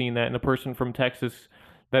Arabia that's seen that and a person from Texas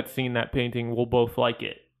that's seen that painting will both like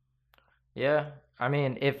it. Yeah. I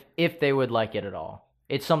mean, if they would like it at all.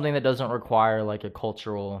 It's something that doesn't require like a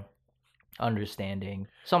cultural understanding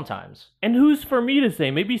sometimes. And who's for me to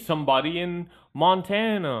say? Maybe somebody in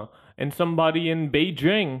Montana and somebody in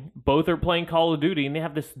Beijing both are playing Call of Duty and they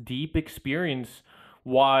have this deep experience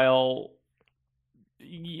while,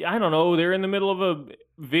 I don't know, they're in the middle of a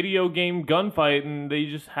video game gunfight and they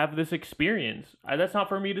just have this experience. That's not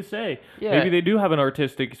for me to say. Yeah. Maybe they do have an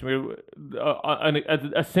artistic experience,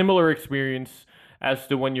 a similar experience as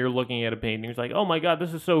to when you're looking at a painting. It's like, oh my God,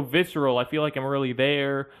 this is so visceral. I feel like I'm really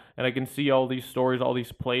there and I can see all these stories, all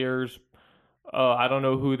these players. I don't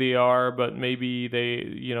know who they are, but maybe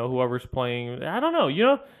they, whoever's playing, I don't know,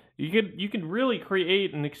 you could really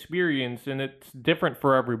create an experience and it's different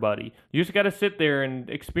for everybody. You just got to sit there and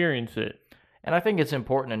experience it. And I think it's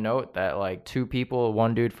important to note that like two people,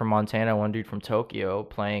 one dude from Montana, one dude from Tokyo,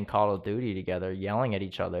 playing Call of Duty together, yelling at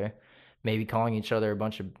each other, maybe calling each other a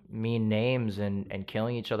bunch of mean names and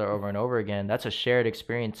killing each other over and over again. That's a shared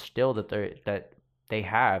experience still that they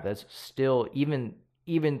have. That's still even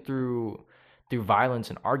through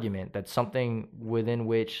violence and argument. That's something within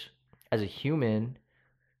which, as a human,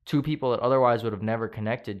 two people that otherwise would have never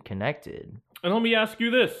connected. And let me ask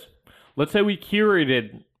you this: let's say we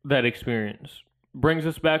curated that experience. Brings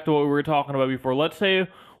us back to what we were talking about before. Let's say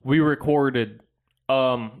we recorded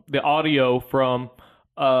the audio from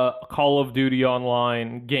Call of Duty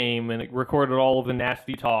Online game and it recorded all of the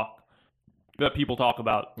nasty talk that people talk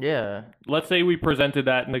about. Yeah. Let's say we presented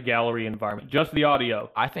that in a gallery environment, just the audio.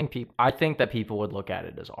 I think that people would look at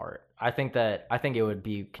it as art. I think it would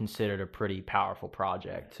be considered a pretty powerful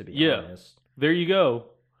project, to be honest. There you go.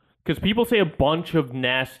 Because people say a bunch of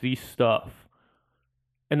nasty stuff.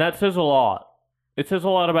 And that says a lot. It says a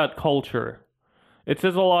lot about culture. It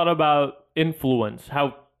says a lot about influence,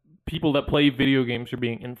 how people that play video games are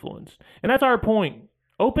being influenced. And that's our point.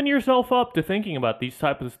 Open yourself up to thinking about these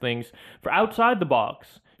types of things for outside the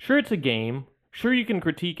box. Sure, it's a game. Sure, you can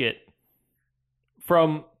critique it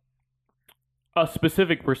from a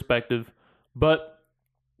specific perspective, but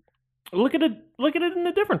look at it in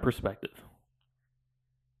a different perspective.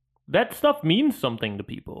 That stuff means something to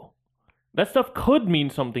people. That stuff could mean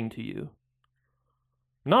something to you.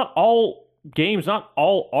 not all games, not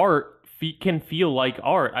all art can feel like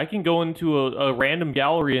art. I can go into a random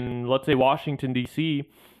gallery in, let's say, Washington D.C.,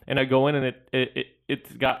 and I go in and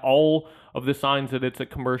it's got all of the signs that it's a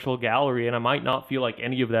commercial gallery, and I might not feel like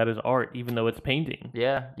any of that is art, even though it's painting.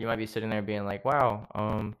 Yeah, you might be sitting there being like,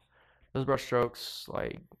 wow, those brushstrokes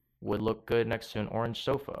like would look good next to an orange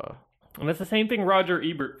sofa. And that's the same thing Roger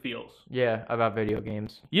Ebert feels. Yeah, about video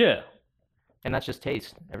games. Yeah. And that's just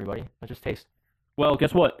taste, everybody. That's just taste. Well,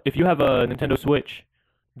 guess what? If you have a Nintendo Switch,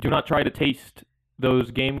 do not try to taste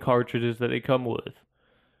those game cartridges that they come with.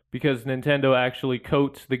 Because Nintendo actually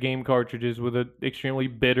coats the game cartridges with an extremely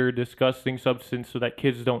bitter, disgusting substance so that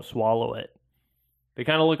kids don't swallow it. They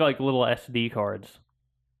kind of look like little SD cards.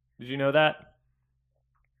 Did you know that?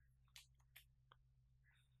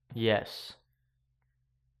 Yes,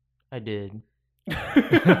 I did.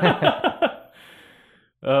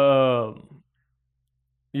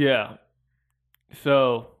 Yeah.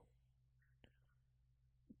 So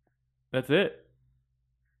that's it.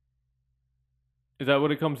 Is that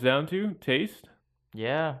what it comes down to? Taste?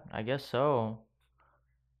 Yeah, I guess so.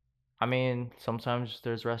 I mean, sometimes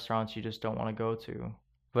there's restaurants you just don't want to go to.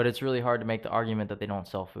 But it's really hard to make the argument that they don't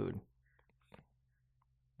sell food.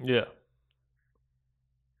 Yeah.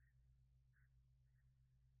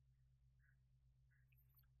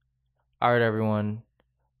 All right, everyone.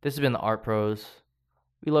 This has been the Art Pros.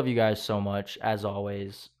 We love you guys so much, as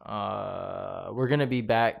always. We're going to be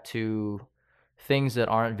back to things that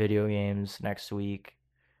aren't video games next week.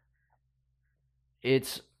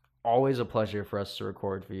 It's always a pleasure for us to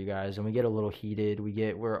record for you guys, and we get a little heated.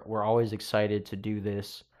 We're always excited to do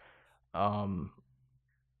this. Let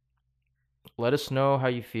us know how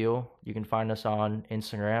you feel. You can find us on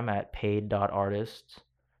Instagram at paid.artists.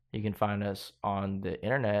 You can find us on the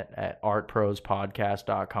internet at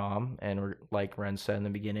artprospodcast.com. And we're, like Ren said in the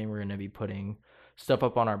beginning, we're going to be putting stuff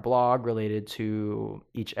up on our blog related to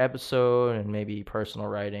each episode and maybe personal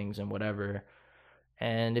writings and whatever.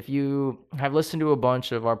 And if you have listened to a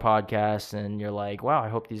bunch of our podcasts and you're like, wow, I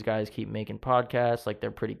hope these guys keep making podcasts, like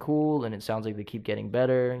they're pretty cool and it sounds like they keep getting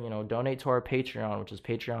better, donate to our Patreon, which is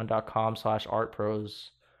patreon.com/artpros,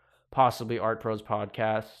 possibly Art Pros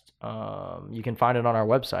Podcast. You can find it on our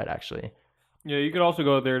website, actually. Yeah, you could also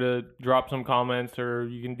go there to drop some comments, or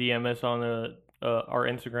you can DM us on our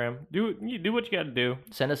Instagram. Do what you got to do.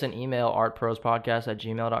 Send us an email,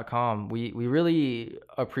 artprospodcast@gmail.com. We really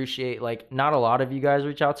appreciate, like, not a lot of you guys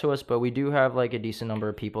reach out to us, but we do have, like, a decent number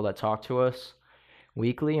of people that talk to us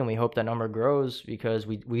weekly, and we hope that number grows because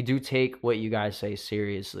we do take what you guys say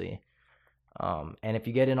seriously. And if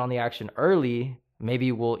you get in on the action early,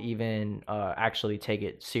 maybe we'll even actually take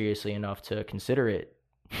it seriously enough to consider it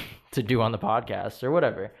to do on the podcast or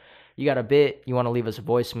whatever. You got a bit, you want to leave us a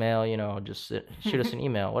voicemail, just shoot us an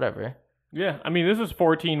email, whatever. Yeah, I mean, this is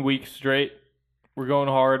 14 weeks straight. We're going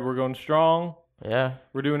hard. We're going strong. Yeah.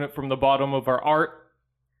 We're doing it from the bottom of our art.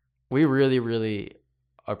 We really, really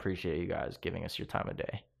appreciate you guys giving us your time of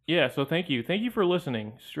day. Yeah, so thank you. Thank you for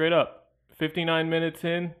listening. Straight up. 59 minutes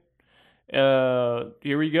in.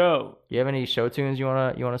 Here we go. You have any show tunes you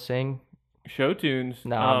wanna sing? Show tunes?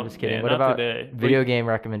 No, I'm just kidding. Man, What not about today. video game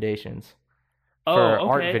recommendations Oh, for okay.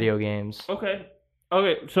 art video games? Okay.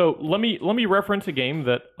 So let me reference a game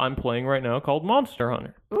that I'm playing right now called Monster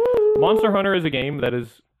Hunter. Ooh. Monster Hunter is a game that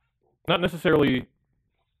is not necessarily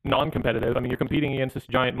non-competitive. I mean, you're competing against this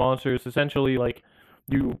giant monster. It's essentially like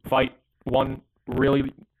you fight one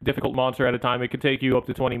really difficult monster at a time. It could take you up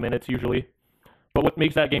to 20 minutes usually. But what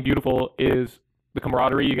makes that game beautiful is the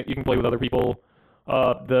camaraderie. You can play with other people.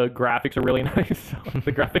 The graphics are really nice.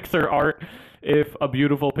 The graphics are art. If a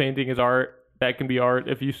beautiful painting is art, that can be art.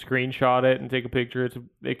 If you screenshot it and take a picture,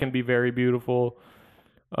 it can be very beautiful.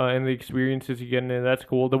 And the experiences you get in it, that's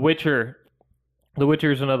cool. The Witcher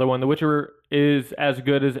is another one. The Witcher is as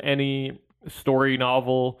good as any story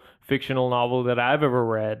novel, fictional novel that I've ever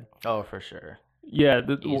read. Oh, for sure. Yeah,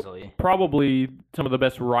 Easily. probably some of the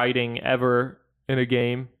best writing ever in a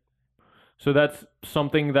game. So that's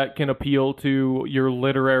something that can appeal to your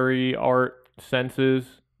literary art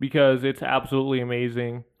senses because it's absolutely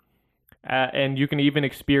amazing. And you can even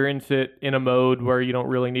experience it in a mode where you don't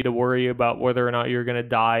really need to worry about whether or not you're going to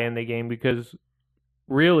die in the game because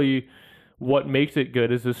really what makes it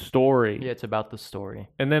good is the story. Yeah, it's about the story.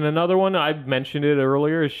 And then another one, I mentioned it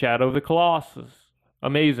earlier, is Shadow of the Colossus.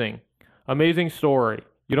 Amazing. Amazing story.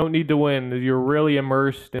 You don't need to win. You're really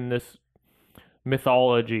immersed in this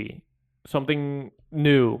mythology. Something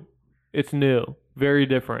new. It's new. Very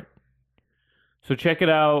different. So check it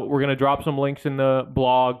out. We're going to drop some links in the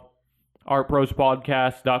blog,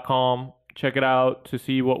 artprospodcast.com. Check it out to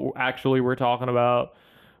see what actually we're talking about.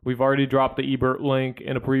 We've already dropped the Ebert link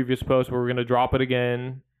in a previous post, but we're going to drop it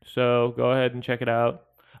again. So go ahead and check it out.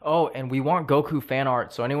 Oh, and we want Goku fan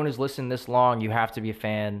art. So anyone who's listened this long, you have to be a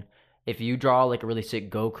fan. If you draw like a really sick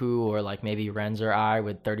Goku or like maybe Renzer Eye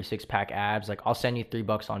with 36-pack abs, like I'll send you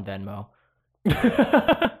 $3 on Venmo.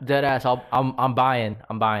 Dead ass. I'm buying.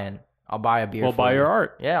 I'll buy a beer. We'll buy your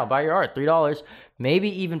art. Yeah, I'll buy your art. $3, maybe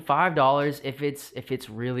even $5 if it's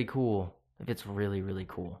really cool. If it's really, really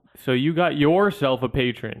cool. So you got yourself a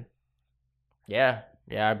patron. Yeah,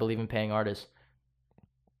 I believe in paying artists.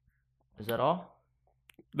 Is that all?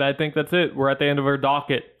 I think that's it. We're at the end of our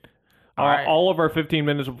docket. All right. All of our 15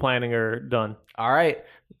 minutes of planning are done. All right.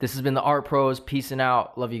 This has been the Art Pros. Peacing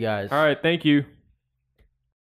out. Love you guys. All right. Thank you.